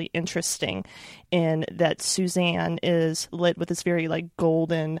 is really interesting, in that Suzanne is lit with this very like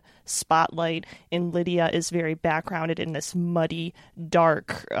golden spotlight, and Lydia is very backgrounded in this muddy,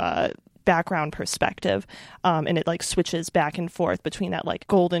 dark background perspective. And it like switches back and forth between that like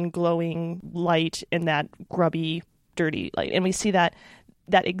golden glowing light and that grubby, dirty light. And we see that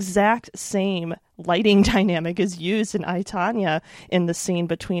that exact same lighting dynamic is used in I, Tonya in the scene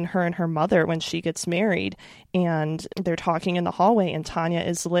between her and her mother when she gets married, and they're talking in the hallway, and Tonya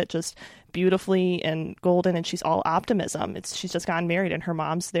is lit just beautifully and golden, and she's all optimism. She's just gotten married, and her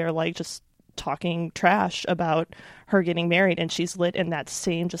mom's there like just talking trash about her getting married, and she's lit in that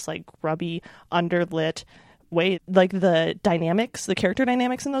same just like grubby, underlit way. Like the character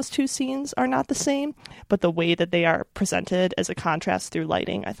dynamics in those two scenes are not the same, but the way that they are presented as a contrast through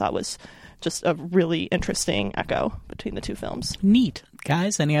lighting, I thought was just a really interesting echo between the two films. Neat.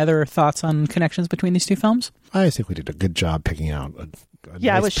 Guys, any other thoughts on connections between these two films? I think we did a good job picking out a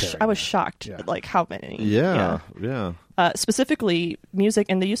nice I was shocked at like how many. Yeah. Specifically music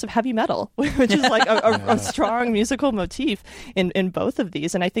and the use of heavy metal, which is like a strong musical motif in both of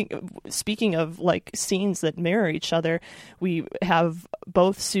these. And I think, speaking of like scenes that mirror each other, we have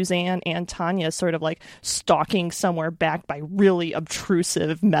both Suzanne and Tonya sort of like stalking somewhere backed by really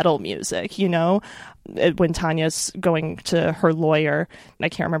obtrusive metal music, you know? When Tanya's going to her lawyer, and I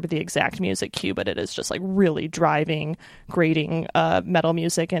can't remember the exact music cue, but it is just like really driving, grating metal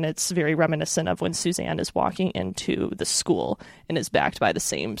music, and it's very reminiscent of when Suzanne is walking into the school and is backed by the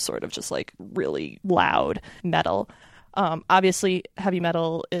same sort of just like really loud metal. Obviously, heavy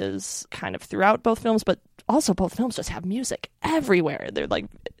metal is kind of throughout both films, but also both films just have music everywhere. They're like,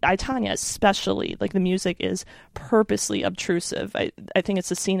 I, Tonya especially, like the music is purposely obtrusive. I think it's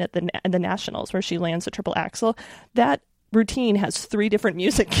the scene at the Nationals where she lands a triple axel. That routine has 3 different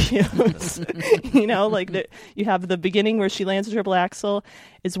music cues. You know, like you have the beginning where she lands a triple axel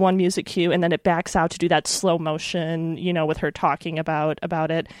is one music cue, and then it backs out to do that slow motion, you know, with her talking about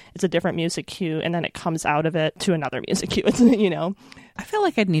it. It's a different music cue, and then it comes out of it to another music cue. It's, you know, I feel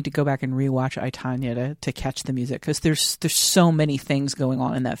like I'd need to go back and rewatch I, Tonya to catch the music, because there's so many things going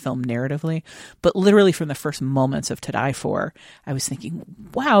on in that film narratively. But literally from the first moments of To Die For, I was thinking,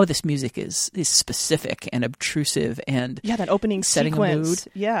 wow, this music is specific and obtrusive, and that opening setting sequence. a mood.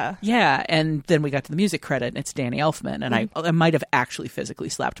 Yeah. And then we got to the music credit, and it's Danny Elfman, and I might have actually physically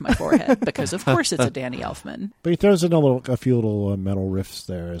slapped my forehead because of course it's a Danny Elfman. But he throws in a few little metal riffs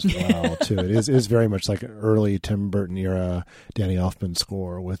there as well too. It is very much like an early Tim Burton era Danny Elfman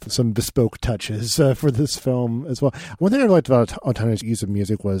score with some bespoke touches for this film as well. One thing I liked about Tanya's use of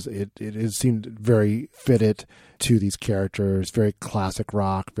music was it seemed very fitted to these characters, very classic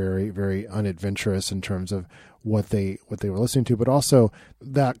rock, very, very unadventurous in terms of what they were listening to, but also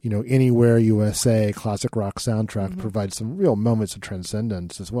that, you know, Anywhere USA classic rock soundtrack provides some real moments of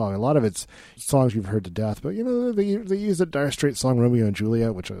transcendence as well. I mean, a lot of it's songs you've heard to death, but you know, they use the Dire Straits song Romeo and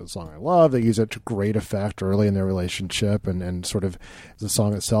Juliet, which is a song I love. They use it to great effect early in their relationship, and sort of the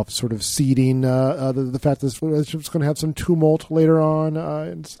song itself sort of seeding the fact that this relationship's going to have some tumult later on.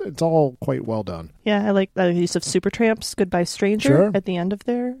 It's all quite well done. Yeah, I like the use of Supertramp's Goodbye Stranger at the end of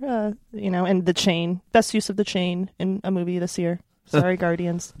their, you know, and the chain. Best use of the chain in a movie this year. Sorry,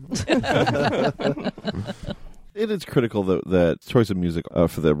 Guardians. It is critical that choice of music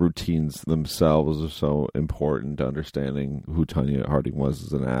for the routines themselves are so important to understanding who Tonya Harding was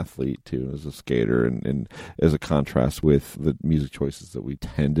as an athlete, too, as a skater, and as a contrast with the music choices that we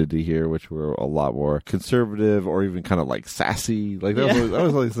tended to hear, which were a lot more conservative or even kind of like sassy. Like that was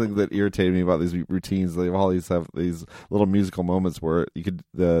always the thing that irritated me about these routines. They always have these little musical moments where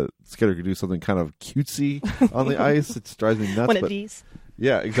the skater could do something kind of cutesy on the ice. It drives me nuts. One of these.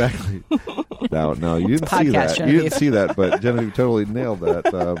 Yeah, exactly. No, you didn't see that. Genevieve. You didn't see that, but Genevieve totally nailed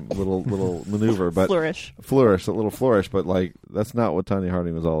that little maneuver. But flourish, a little flourish. But like, that's not what Tonya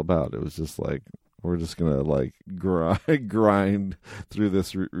Harding was all about. It was just like, we're just gonna like grind through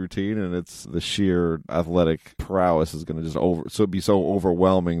this routine, and it's the sheer athletic prowess is gonna just be so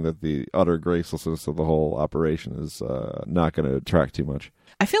overwhelming that the utter gracelessness of the whole operation is not gonna attract too much.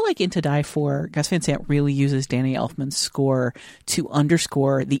 I feel like in To Die For, Gus Van Sant really uses Danny Elfman's score to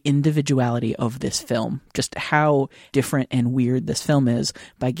underscore the individuality of this film, just how different and weird this film is,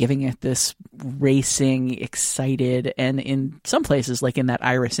 by giving it this racing, excited, and in some places, like in that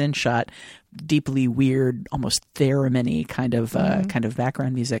Iris In shot, deeply weird, almost theremin-y kind of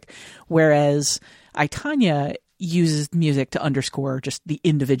background music. Whereas I, Tonya uses music to underscore just the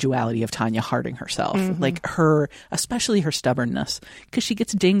individuality of Tonya Harding herself, like especially her stubbornness, because she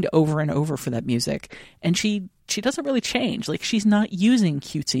gets dinged over and over for that music, and she she doesn't really change. Like, she's not using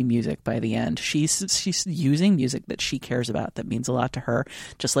cutesy music by the end. She's using music that she cares about, that means a lot to her,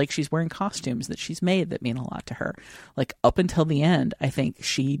 just like she's wearing costumes that she's made that mean a lot to her. Like, up until the end, I think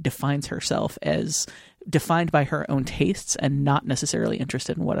she defines herself as defined by her own tastes and not necessarily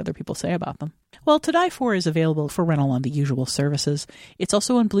interested in what other people say about them. Well, To Die For is available for rental on the usual services. It's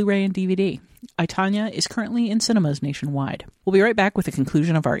also on Blu-ray and DVD. I, Tonya is currently in cinemas nationwide. We'll be right back with the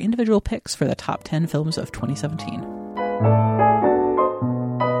conclusion of our individual picks for the top 10 films of 2017.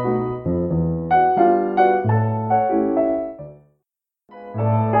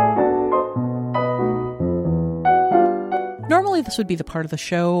 Normally, this would be the part of the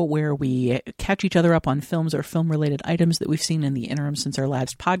show where we catch each other up on films or film-related items that we've seen in the interim since our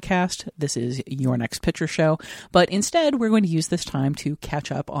last podcast. This is Your Next Picture Show. But instead, we're going to use this time to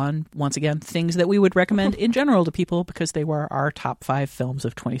catch up on, once again, things that we would recommend in general to people because they were our top 5 films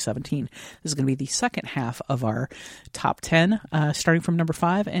of 2017. This is going to be the second half of our top 10, starting from number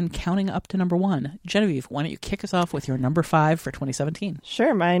 5 and counting up to number 1. Genevieve, why don't you kick us off with your number 5 for 2017?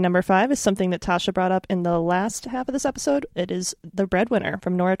 Sure. My number 5 is something that Tasha brought up in the last half of this episode. It is The Breadwinner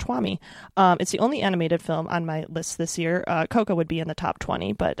from Nora Twomey. It's the only animated film on my list this year. Coco would be in the top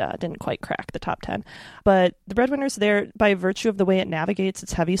 20, but didn't quite crack the top 10. But The Breadwinner's there by virtue of the way it navigates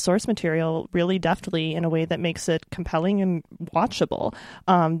its heavy source material really deftly in a way that makes it compelling and watchable.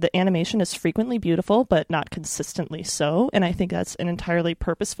 The animation is frequently beautiful, but not consistently so. And I think that's an entirely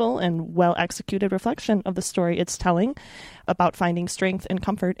purposeful and well-executed reflection of the story it's telling about finding strength and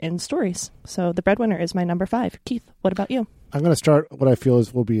comfort in stories. So The Breadwinner is my number 5. Keith, what about you? I'm going to start what I feel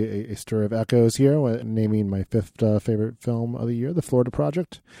will be a stir of echoes here, naming my 5th favorite film of the year, The Florida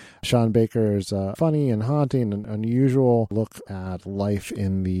Project. Sean Baker's funny and haunting and unusual look at life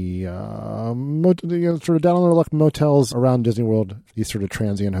in the sort of down-on-their-luck motels around Disney World, these sort of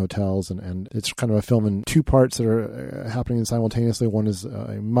transient hotels. And it's kind of a film in 2 parts that are happening simultaneously. One is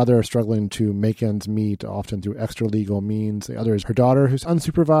a mother struggling to make ends meet, often through extra-legal means. The other is her daughter, who's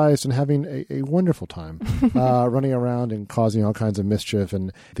unsupervised and having a wonderful time running around and causing all kinds of mischief,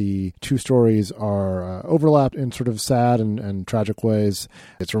 and the 2 stories are overlapped in sort of sad and tragic ways.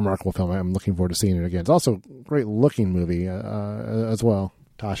 It's a remarkable film. I'm looking forward to seeing it again. It's also a great looking movie as well.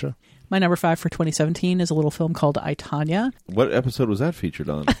 Tasha? My number 5 for 2017 is a little film called I, Tonya. What episode was that featured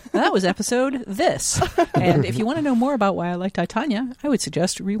on? That was episode this. And if you want to know more about why I liked I, Tonya, I would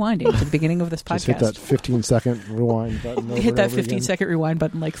suggest rewinding to the beginning of this podcast. Just hit that 15-second rewind button. Hit that 15-second rewind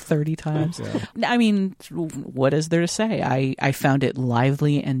button like 30 times. Yeah. I mean, what is there to say? I found it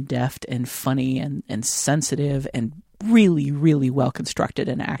lively and deft and funny and sensitive and really, really well constructed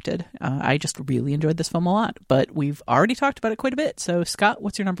and acted. I just really enjoyed this film a lot, but we've already talked about it quite a bit. So, Scott,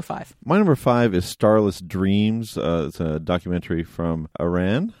 what's your number 5? My number 5 is Starless Dreams. It's a documentary from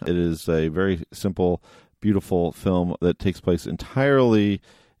Iran. It is a very simple, beautiful film that takes place entirely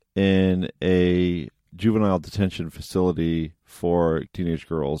in a juvenile detention facility for teenage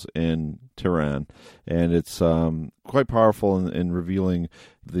girls in Tehran. And it's quite powerful in revealing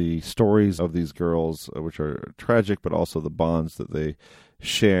the stories of these girls, which are tragic, but also the bonds that they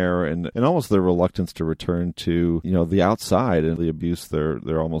share and almost their reluctance to return to, the outside and the abuse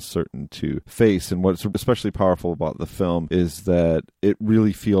they're almost certain to face. And what's especially powerful about the film is that it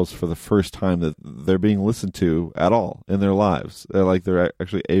really feels for the first time that they're being listened to at all in their lives. They're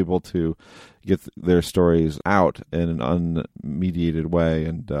actually able to get their stories out in an unmediated way,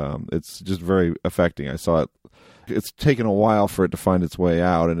 and it's just very affecting. I saw it. It's taken a while for it to find its way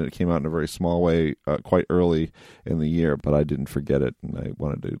out, and it came out in a very small way quite early in the year, but I didn't forget it, and I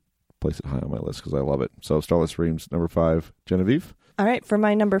wanted to place it high on my list because I love it. So Starless Dreams, number 5. Genevieve? All right, for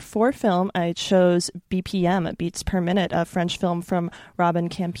my number 4 film, I chose BPM, Beats Per Minute, a French film from Robin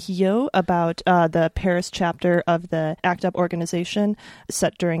Campillo about the Paris chapter of the ACT UP organization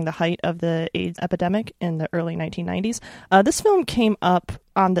set during the height of the AIDS epidemic in the early 1990s. This film came up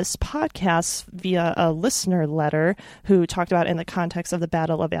on this podcast via a listener letter who talked about it in the context of the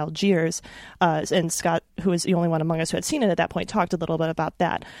Battle of Algiers. And Scott, who is the only one among us who had seen it at that point, talked a little bit about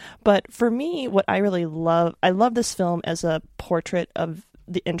that. But for me, what I really love, I love this film as a portrait of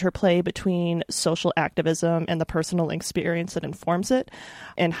the interplay between social activism and the personal experience that informs it,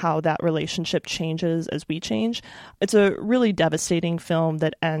 and how that relationship changes as we change. It's a really devastating film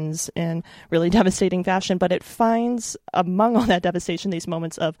that ends in really devastating fashion, but it finds among all that devastation these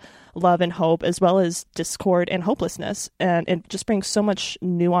moments of love and hope, as well as discord and hopelessness. And it just brings so much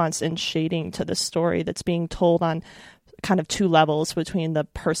nuance and shading to the story that's being told on kind of 2 levels between the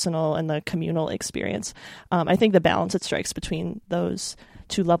personal and the communal experience. I think the balance it strikes between those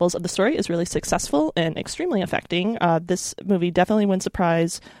two levels of the story is really successful and extremely affecting. This movie definitely wins the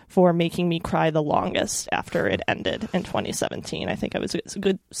prize for making me cry the longest after it ended in 2017. I think it was a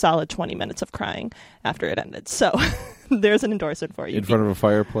good solid 20 minutes of crying after it ended. So there's an endorsement for you. In front of a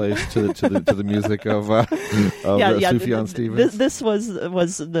fireplace to the music of Sufjan Stevens. This was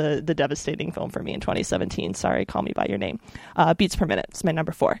the devastating film for me in 2017. Sorry, Call Me By Your Name. Beats per minute is my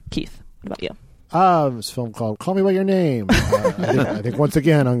number 4. Keith, what about you? This film called Call Me By Your Name. I think once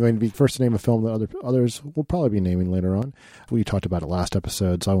again I'm going to be first to name a film that others will probably be naming later on. We talked about it last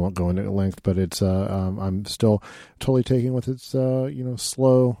episode, so I won't go into length, but it's I'm still totally taken with its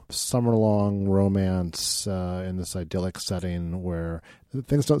slow summer-long romance in this idyllic setting where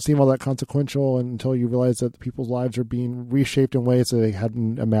things don't seem all that consequential until you realize that people's lives are being reshaped in ways that they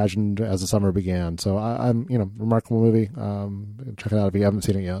hadn't imagined as the summer began. So I'm remarkable movie. Check it out if you haven't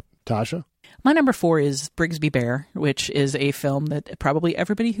seen it yet. Tasha? My number 4 is Brigsby Bear, which is a film that probably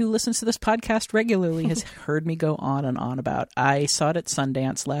everybody who listens to this podcast regularly has heard me go on and on about. I saw it at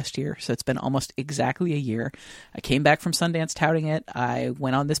Sundance last year, so it's been almost exactly a year. I came back from Sundance touting it. I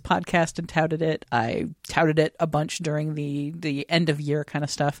went on this podcast and touted it. I touted it a bunch during the end of year kind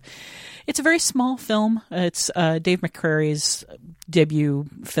of stuff. It's a very small film. It's Dave McCrary's debut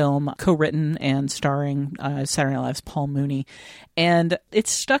film, co-written and starring Saturday Night Live's Paul Mooney. And it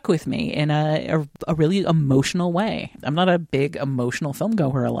stuck with me in a really emotional way. I'm not a big emotional film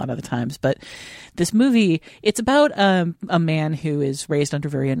goer a lot of the times, but this movie, it's about a man who is raised under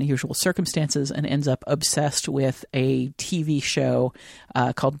very unusual circumstances and ends up obsessed with a TV show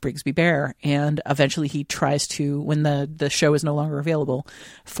called Brigsby Bear. And eventually he tries to, when the show is no longer available,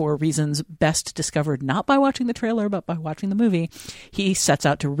 for reasons best discovered not by watching the trailer, but by watching the movie, he sets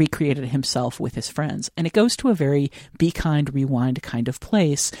out to recreate it himself with his friends. And it goes to a very Be Kind, Rewind kind of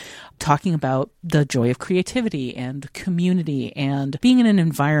place, talking about the joy of creativity and community and being in an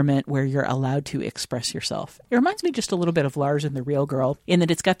environment where you're allowed to express yourself. It reminds me just a little bit of Lars and the Real Girl in that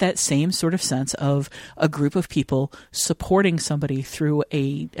it's got that same sort of sense of a group of people supporting somebody through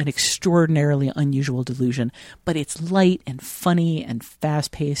an extraordinarily unusual delusion, but it's light and funny and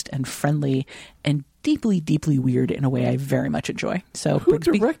fast-paced and friendly and deeply, deeply weird in a way I very much enjoy. So who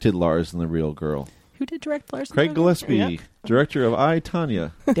directed Lars and the Real Girl? Who did direct Lars? Craig Gillespie, director of I,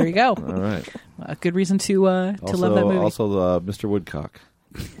 Tonya. There you go. All right. A good reason to love that movie. Also, Mr. Woodcock.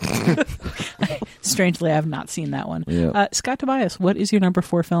 Strangely, I have not seen that one. Yeah. Scott Tobias, what is your number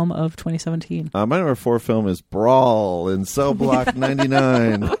 4 film of 2017? My number 4 film is Brawl in Cell Block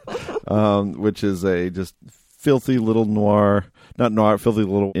 99, which is a just filthy little filthy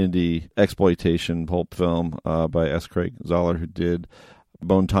little indie exploitation pulp film by S. Craig Zoller, who did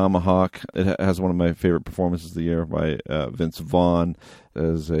Bone Tomahawk. It has one of my favorite performances of the year by Vince Vaughn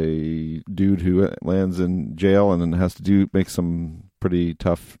as a dude who lands in jail and then has to make some pretty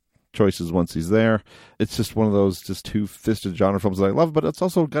tough choices once he's there. It's just one of those just two-fisted genre films that I love, but it's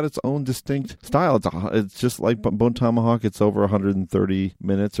also got its own distinct style. It's just like Bone Tomahawk. It's over 130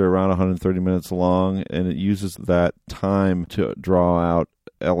 minutes or around 130 minutes long, and it uses that time to draw out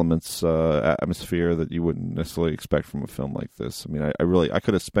elements, atmosphere that you wouldn't necessarily expect from a film like this. I mean, I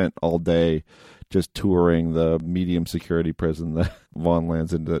could have spent all day just touring the medium security prison that Vaughn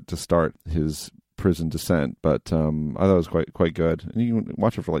lands into to start his prison descent, but I thought it was quite good. And you can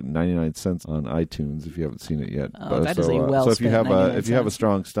watch it for like 99 cents on iTunes if you haven't seen it yet. Oh, that is a well so if you have $0.99. A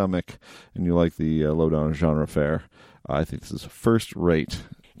strong stomach and you like the lowdown genre fare, I think this is first rate.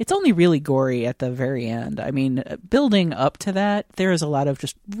 It's only really gory at the very end. I mean, building up to that, there is a lot of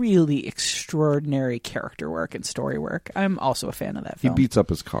just really extraordinary character work and story work. I'm also a fan of that film. He beats up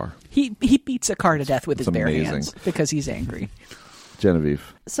his car. He beats a car to death with his bare hands because he's angry.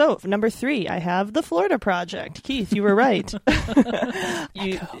 Genevieve. So, number 3, I have The Florida Project. Keith, you were right.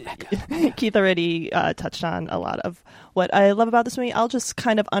 Keith already touched on a lot of what I love about this movie. I'll just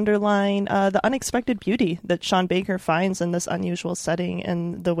kind of underline the unexpected beauty that Sean Baker finds in this unusual setting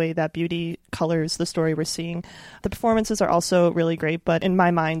and the way that beauty colors the story we're seeing. The performances are also really great, but in my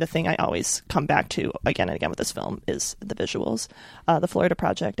mind, the thing I always come back to again and again with this film is the visuals. The Florida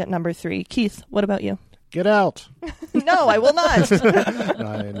Project at number 3. Keith, what about you? Get Out. No, I will not.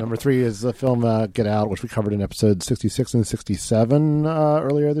 Number 3 is the film Get Out, which we covered in episodes 66 and 67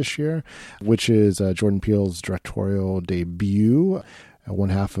 earlier this year, which is Jordan Peele's directorial debut. One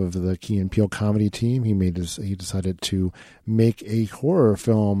half of the Key and Peele comedy team. He decided to make a horror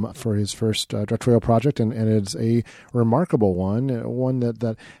film for his first directorial project, and it's a remarkable one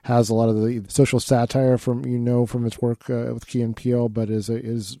that has a lot of the social satire from his work with Key and Peele, but is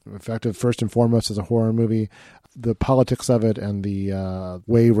effective first and foremost as a horror movie. the politics of it and the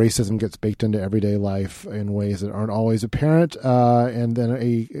way racism gets baked into everyday life in ways that aren't always apparent, and then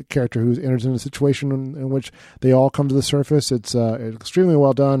a character who enters in a situation in which they all come to the surface. It's extremely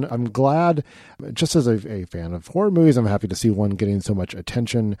well done. I'm glad, just as a fan of horror movies, I'm happy to see one getting so much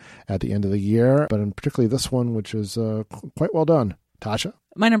attention at the end of the year, but particularly this one, which is quite well done. Tasha?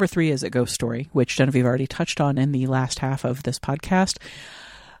 My number 3 is A Ghost Story, which Genevieve already touched on in the last half of this podcast.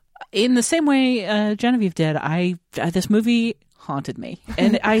 In the same way Genevieve did, this movie haunted me,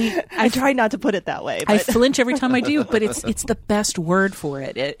 and I try not to put it that way. But. I flinch every time I do, but it's the best word for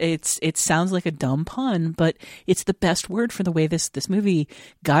it. It sounds like a dumb pun, but it's the best word for the way this movie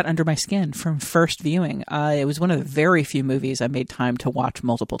got under my skin from first viewing. It was one of the very few movies I made time to watch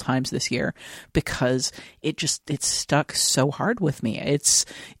multiple times this year because it stuck so hard with me.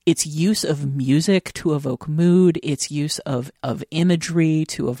 Its use of music to evoke mood, its use of imagery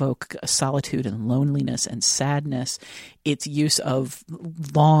to evoke solitude and loneliness and sadness, its use of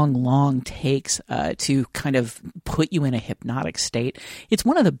long takes to kind of put you in a hypnotic state. It's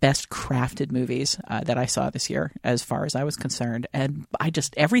one of the best crafted movies that I saw this year, as far as I was concerned. And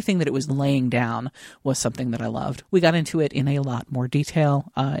everything that it was laying down was something that I loved. We got into it in a lot more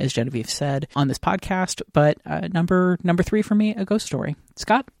detail, as Genevieve said, on this podcast. But number 3 for me, A Ghost Story.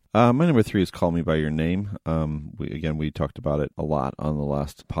 Scott? My number 3 is Call Me By Your Name. We talked about it a lot on the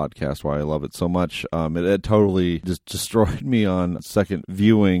last podcast, why I love it so much. It totally just destroyed me on second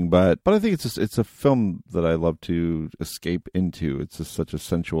viewing, but I think it's a film that I love to escape into. It's just such a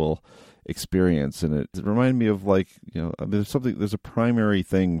sensual experience, and it reminded me of there's a primary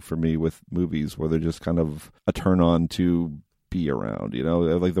thing for me with movies where they're just kind of a turn on to be around,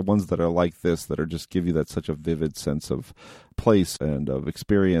 like the ones that are like this, that are just give you that such a vivid sense of place and of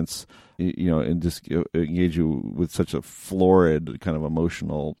experience, and just engage you with such a florid kind of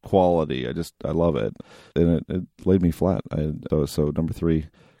emotional quality. I love it, and it laid me flat. So number 3,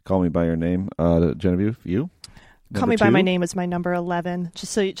 Call Me By Your Name. Genevieve, you? Call Me by My Name is my number 11.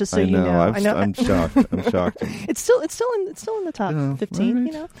 Just so you know. I know. I'm shocked. It's still in the top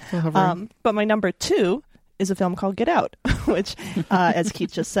 15. Right. But my number 2 is a film called Get Out, which, as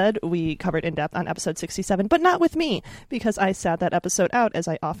Keith just said, we covered in depth on episode 67, but not with me, because I sat that episode out, as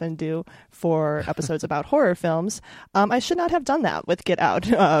I often do for episodes about horror films. I should not have done that with Get Out,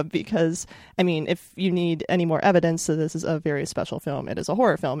 because, if you need any more evidence that this is a very special film, it is a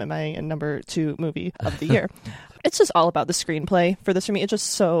horror film, and my number 2 movie of the year. It's just all about the screenplay for this for me. It's just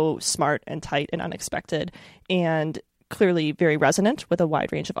so smart and tight and unexpected, and clearly very resonant with a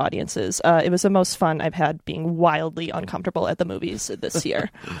wide range of audiences. It was the most fun I've had being wildly uncomfortable at the movies this year.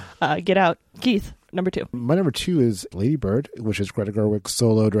 Get Out. Keith, number 2. My number 2 is Lady Bird, which is Greta Gerwig's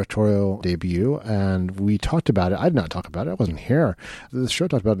solo directorial debut, and we talked about it. I did not talk about it. I wasn't here. The show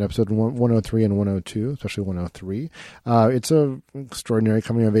talked about it in episode 103 and 102, especially 103. It's an extraordinary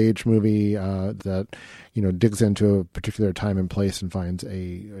coming-of-age movie that digs into a particular time and place and finds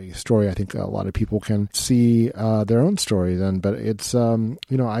a story I think a lot of people can see their own stories in. But it's,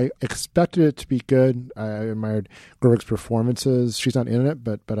 I expected it to be good. I admired Gerwig's performances. She's not in it,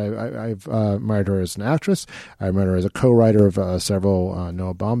 but I've admired her as an actress. I admired her as a co-writer of several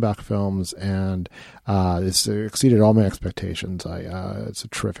Noah Baumbach films, and it's exceeded all my expectations. It's a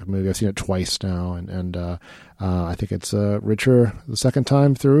terrific movie. I've seen it twice now, and I think it's richer the second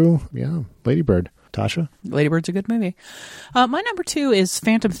time through. Yeah, Lady Bird. Tasha? Lady Bird's a good movie. My number 2 is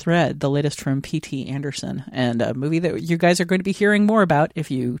Phantom Thread, the latest from P.T. Anderson, and a movie that you guys are going to be hearing more about if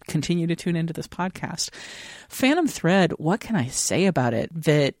you continue to tune into this podcast. Phantom Thread, what can I say about it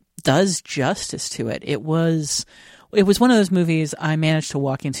that does justice to it? It was one of those movies I managed to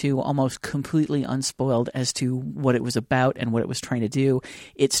walk into almost completely unspoiled as to what it was about and what it was trying to do.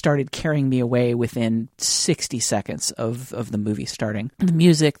 It started carrying me away within 60 seconds of the movie starting. The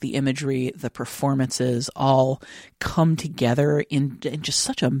music, the imagery, the performances all come together in just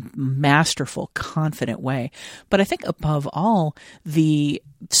such a masterful, confident way. But I think above all, the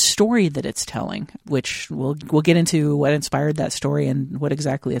story that it's telling, which we'll get into what inspired that story and what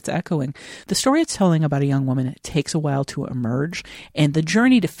exactly it's echoing. The story it's telling about a young woman, it takes a while to emerge, and the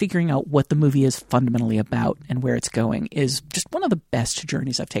journey to figuring out what the movie is fundamentally about and where it's going is just one of the best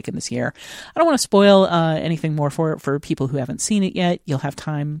journeys I've taken this year. I don't want to spoil anything more for people who haven't seen it yet. You'll have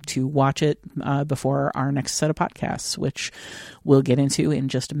time to watch it before our next set of podcasts, which we'll get into in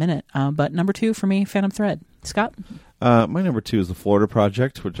just a minute. But number 2 for me, Phantom Thread. Scott? My number 2 is The Florida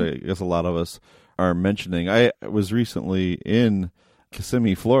Project, which I guess a lot of us are mentioning. I was recently in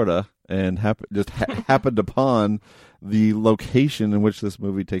Kissimmee, Florida, and happened upon the location in which this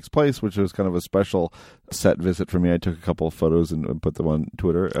movie takes place, which was kind of a special set visit for me. I took a couple of photos and put them on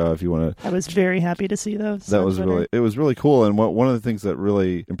Twitter. If you want to, I was very happy to see those. That was really cool. And one of the things that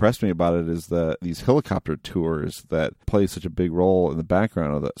really impressed me about it is that these helicopter tours that play such a big role in the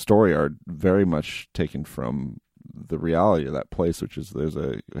background of the story are very much taken from the reality of that place, which is there's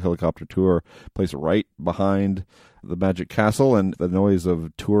a helicopter tour place right behind the Magic Castle, and the noise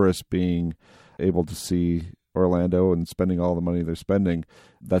of tourists being able to see Orlando and spending all the money they're spending,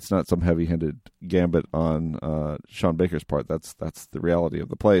 that's not some heavy-handed gambit on Sean Baker's part. That's the reality of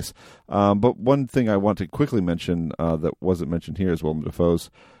the place. But one thing I want to quickly mention that wasn't mentioned here is Willem Dafoe's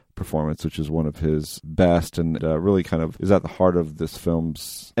performance, which is one of his best, and really kind of is at the heart of this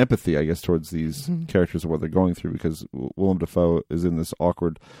film's empathy, I guess, towards these characters and what they're going through, because Willem Dafoe is in this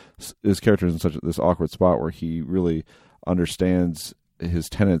his character is in such this awkward spot where he really understands his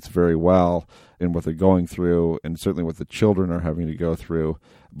tenants very well and what they're going through, and certainly what the children are having to go through.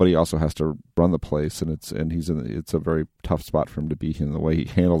 But he also has to run the place, and it's a very tough spot for him to be in. The way he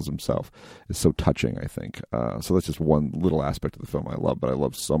handles himself is so touching, I think. So that's just one little aspect of the film I love, but I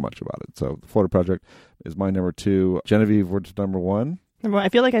love so much about it. So The Florida Project is my number 2. Genevieve, what's number 1? I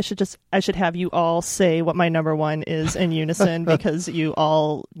feel like I should have you all say what my number 1 is in unison because you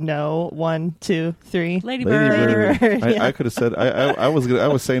all know 1, 2, 3. Lady Bird. Yeah. I could have said I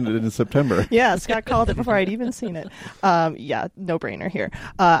was saying it in September. Yeah, Scott called it before I'd even seen it. Yeah, no brainer here.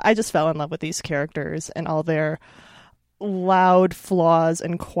 I just fell in love with these characters and all their loud flaws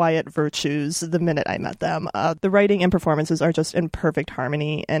and quiet virtues the minute I met them. The writing and performances are just in perfect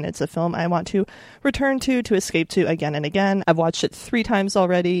harmony, and it's a film I want to return to escape to again and again. I've watched it 3 times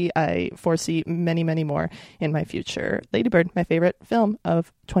already. I foresee many, many more in my future. Lady Bird, my favorite film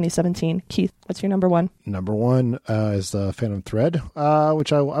of 2017. Keith, what's your number 1? Number 1 is the Phantom Thread,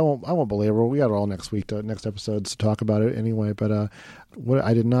 which I won't belabor. We got it all next week, next episodes to talk about it anyway. But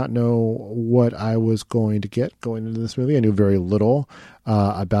I did not know what I was going to get going into this movie. I knew very little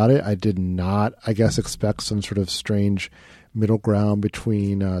about it. I did not, I guess, expect some sort of strange middle ground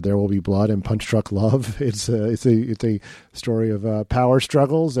between There Will Be Blood and Punch Drunk Love. It's a story of power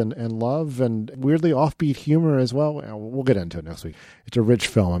struggles and love and weirdly offbeat humor as well. We'll get into it next week. It's a rich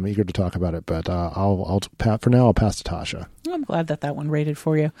film. I'm eager to talk about it, but for now I'll pass to Tasha. I'm glad that one rated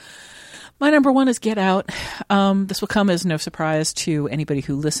for you. My number 1 is Get Out. This will come as no surprise to anybody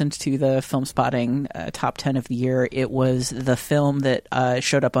who listened to the Film Spotting top 10 of the year. It was the film that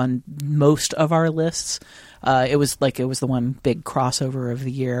showed up on most of our lists. It was the one big crossover of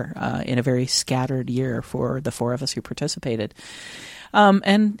the year in a very scattered year for the 4 of us who participated.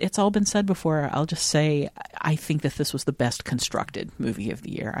 And it's all been said before. I'll just say I think that this was the best constructed movie of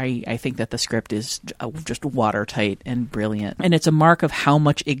the year. I think that the script is just watertight and brilliant. And it's a mark of how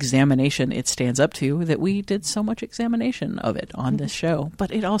much examination it stands up to that we did so much examination of it on this show.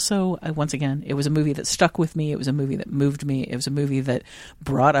 But it also, once again, it was a movie that stuck with me. It was a movie that moved me. It was a movie that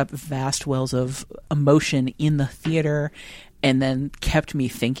brought up vast wells of emotion in the theater and then kept me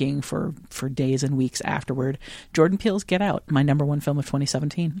thinking for days and weeks afterward. Jordan Peele's Get Out, my number 1 film of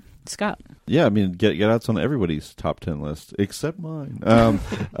 2017. Scott. Yeah, I mean, Get Out's on everybody's top 10 list, except mine.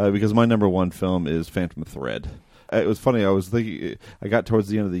 Because my number 1 film is Phantom Thread. It was funny, I was thinking, I got towards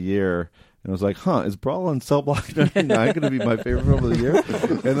the end of the year, and I was like, is Brawl on Cell Block 99 going to be my favorite film of the year?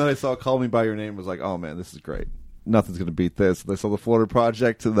 And then I saw Call Me By Your Name, was like, oh man, this is great. Nothing's going to beat this. And I saw The Florida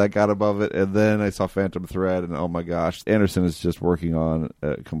Project, and that got above it. And then I saw Phantom Thread, and oh my gosh, Anderson is just working on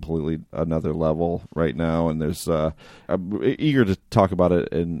completely another level right now. And there's, I'm eager to talk about it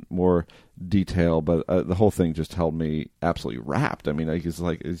in more detail, but the whole thing just held me absolutely wrapped. I mean,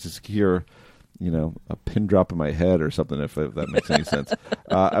 it's just here, a pin drop in my head or something, if that makes any sense.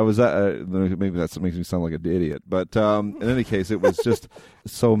 I was maybe that makes me sound like an idiot, but in any case, it was just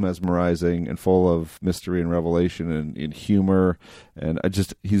so mesmerizing and full of mystery and revelation and humor, and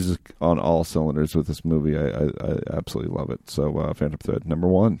he's just on all cylinders with this movie. I absolutely love it. So Phantom Thread, number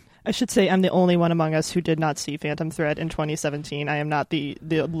 1. I should say I'm the only one among us who did not see Phantom Thread in 2017. I am not the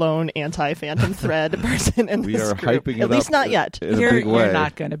lone anti-Phantom Thread person in we this are group. hyping it At least up not yet. You're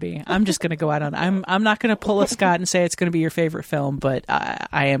not going to be. I'm just going to go out on. I'm not going to pull a Scott and say it's going to be your favorite film, but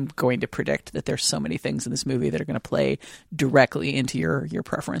I am going to predict that there's so many things in this movie that are going to play directly into your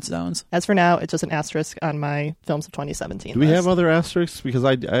preference zones. As for now, it's just an asterisk on my films of 2017. Do we have other asterisks? Because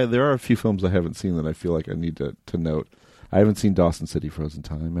there are a few films I haven't seen that I feel like I need to note. I haven't seen Dawson City Frozen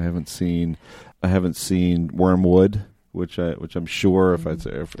Time. I haven't seen Wormwood, which I'm sure if it's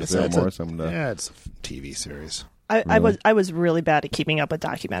Morris, I'm gonna. Yeah, it's a TV series. I was really bad at keeping up a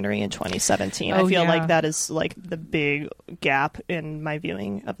documentary in 2017. I feel like that is like the big gap in my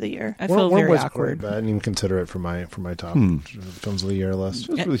viewing of the year. I feel very awkward. Great, but I didn't even consider it for my top films of the year list.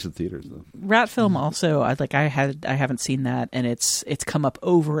 It was released in theaters though. Rat Film also, I haven't seen that, and it's come up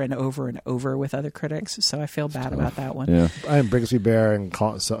over and over and over with other critics, so I feel bad about that one. Yeah, I am Brigsby Bear and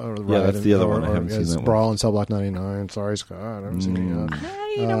that's the other one. I haven't seen that one. Brawl and Cell Block 99. Sorry, Scott, I haven't seen it yet.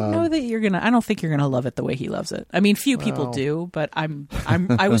 I don't know that you're gonna. I don't think you're gonna love it the way he loves it. I mean, few people do, but I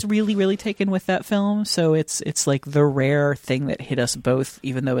was really, really taken with that film. So it's like the rare thing that hit us both,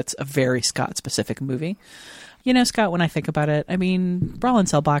 even though it's a very Scott specific movie. You know, Scott, when I think about it, I mean, Brawl and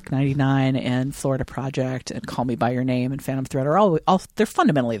Cell Block 99 and Florida Project and Call Me by Your Name and Phantom Thread are all they're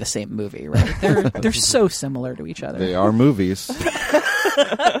fundamentally the same movie, right? They're so similar to each other. They are movies.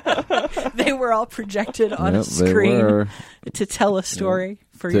 They were all projected on a screen to tell a story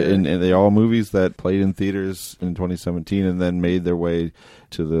and they're all movies that played in theaters in 2017 and then made their way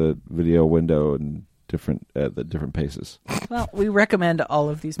to the video window and at the different paces. Well, we recommend all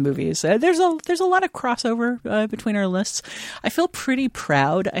of these movies. There's a lot of crossover between our lists. I feel pretty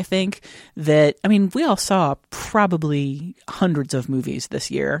proud, I think, that, I mean, we all saw probably hundreds of movies this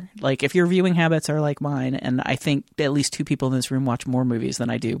year. Like, if your viewing habits are like mine, and I think at least two people in this room watch more movies than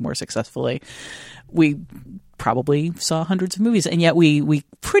I do more successfully, we probably saw hundreds of movies, and yet we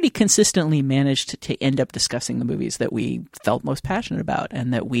pretty consistently managed to end up discussing the movies that we felt most passionate about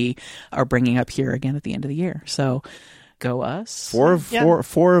and that we are bringing up here again at the end of the year. So go us. Four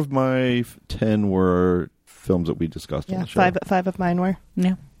of my 10 were films that we discussed on the show. Five of mine were.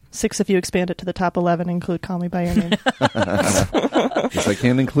 Yeah. 6 if you expand it to the top 11 and include Call Me by Your Name. If I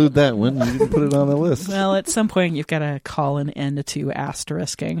can't include that one, you can put it on the list. Well, at some point you've got to call an end to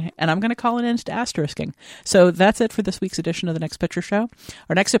asterisking, and I'm going to call an end to asterisking. So that's it for this week's edition of The Next Picture Show.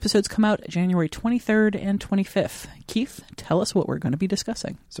 Our next episodes come out January 23rd and 25th. Keith, tell us what we're going to be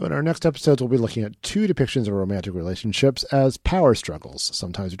discussing. So in our next episodes, we'll be looking at 2 depictions of romantic relationships as power struggles,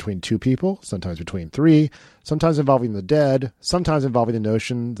 sometimes between 2 people, sometimes between 3, sometimes involving the dead, sometimes involving the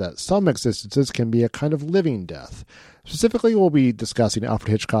notion that some existences can be a kind of living death. Specifically, we'll be discussing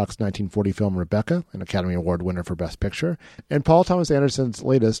Alfred Hitchcock's 1940 film Rebecca, an Academy Award winner for Best Picture, and Paul Thomas Anderson's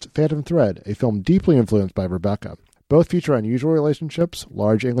latest Phantom Thread, a film deeply influenced by Rebecca. Both feature unusual relationships,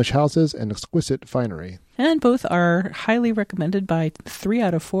 large English houses, and exquisite finery. And both are highly recommended by 3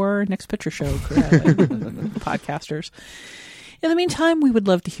 out of 4 Next Picture Show podcasters. In the meantime, we would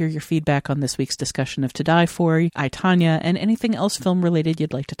love to hear your feedback on this week's discussion of To Die For, I, Tonya, and anything else film-related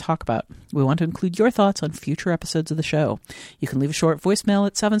you'd like to talk about. We want to include your thoughts on future episodes of the show. You can leave a short voicemail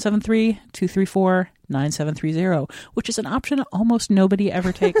at 773-234-9730, which is an option almost nobody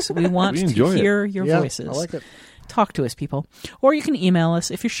ever takes. We want to hear your voices. I like it. Talk to us, people. Or you can email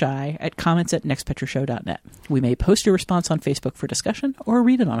us, if you're shy, at comments@nextpictureshow.net. We may post your response on Facebook for discussion or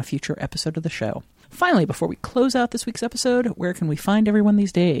read it on a future episode of the show. Finally, before we close out this week's episode, where can we find everyone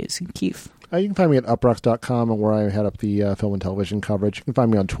these days? Keith? You can find me at uprocks.com, and where I head up the film and television coverage. You can find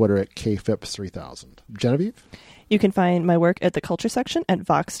me on Twitter at kfips3000. Genevieve? You can find my work at the culture section at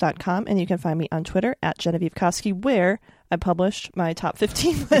vox.com, and you can find me on Twitter at Genevieve Koski, where I published my top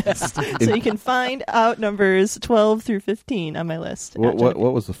 15 list. So you can find out numbers 12 through 15 on my list. What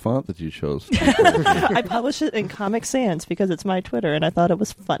was the font that you chose? I published it in Comic Sans because it's my Twitter, and I thought it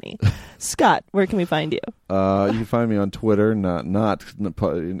was funny. Scott, where can we find you? You can find me on Twitter, not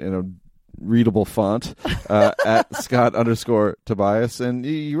in a readable font, at Scott_Tobias. And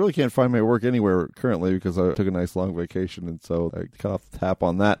you really can't find my work anywhere currently because I took a nice long vacation, and so I cut off the tap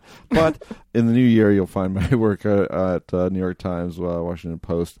on that. But in the new year, you'll find my work at New York Times, Washington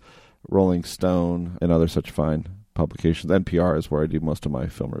Post, Rolling Stone, and other such fine publications. NPR is where I do most of my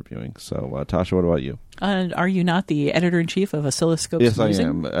film reviewing. So, Tasha, what about you? Are you not the editor-in-chief of Oscilloscope's Yes,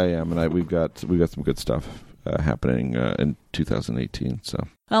 Musing? I am, and we've got some good stuff happening in 2018. So.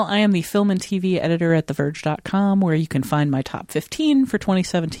 Well, I am the film and TV editor at TheVerge.com, where you can find my top 15 for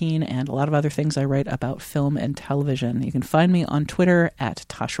 2017 and a lot of other things I write about film and television. You can find me on Twitter at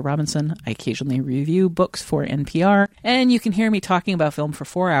Tasha Robinson. I occasionally review books for NPR, and you can hear me talking about film for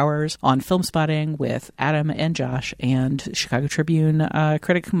 4 hours on Film Spotting with Adam and Josh and Chicago Tribune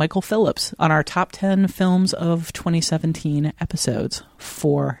critic Michael Phillips on our top 10 films of 2017 episodes.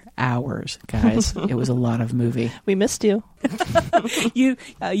 4 hours, guys. It was a lot of movie. We missed you.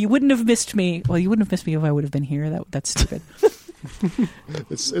 You wouldn't have missed me. Well, you wouldn't have missed me if I would have been here. That's stupid.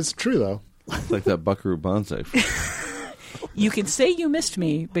 It's true, though. It's like that Buckaroo Banzai. You can say you missed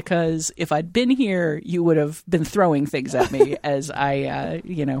me because if I'd been here, you would have been throwing things at me as I,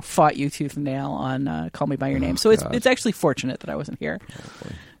 fought you tooth and nail on Call Me by Your Name. So it's actually fortunate that I wasn't here.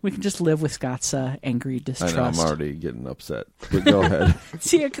 We can just live with Scott's angry distrust. I know, I'm already getting upset. But go ahead.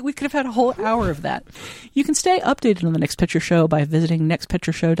 See, we could have had a whole hour of that. You can stay updated on the Next Picture Show by visiting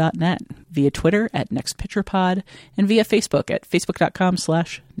nextpictureshow.net, via Twitter at NextPicturePod, and via Facebook at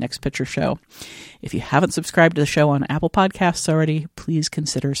facebook.com/NextPictureShow. If you haven't subscribed to the show on Apple Podcasts already, please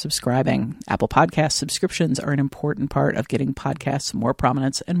consider subscribing. Apple Podcast subscriptions are an important part of getting podcasts more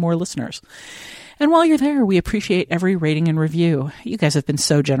prominence and more listeners. And while you're there, we appreciate every rating and review. You guys have been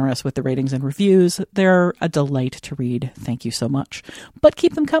so generous with the ratings and reviews. They're a delight to read. Thank you so much. But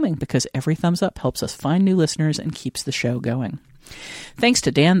keep them coming, because every thumbs up helps us find new listeners and keeps the show going. Thanks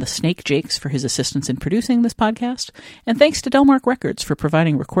to Dan the Snake Jakes for his assistance in producing this podcast, and thanks to Delmark Records for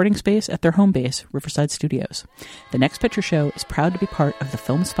providing recording space at their home base, Riverside Studios. The Next Picture Show is proud to be part of the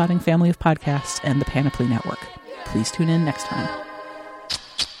Film Spotting family of podcasts and the Panoply Network. Please tune in next time.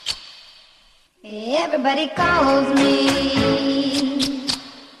 Everybody calls me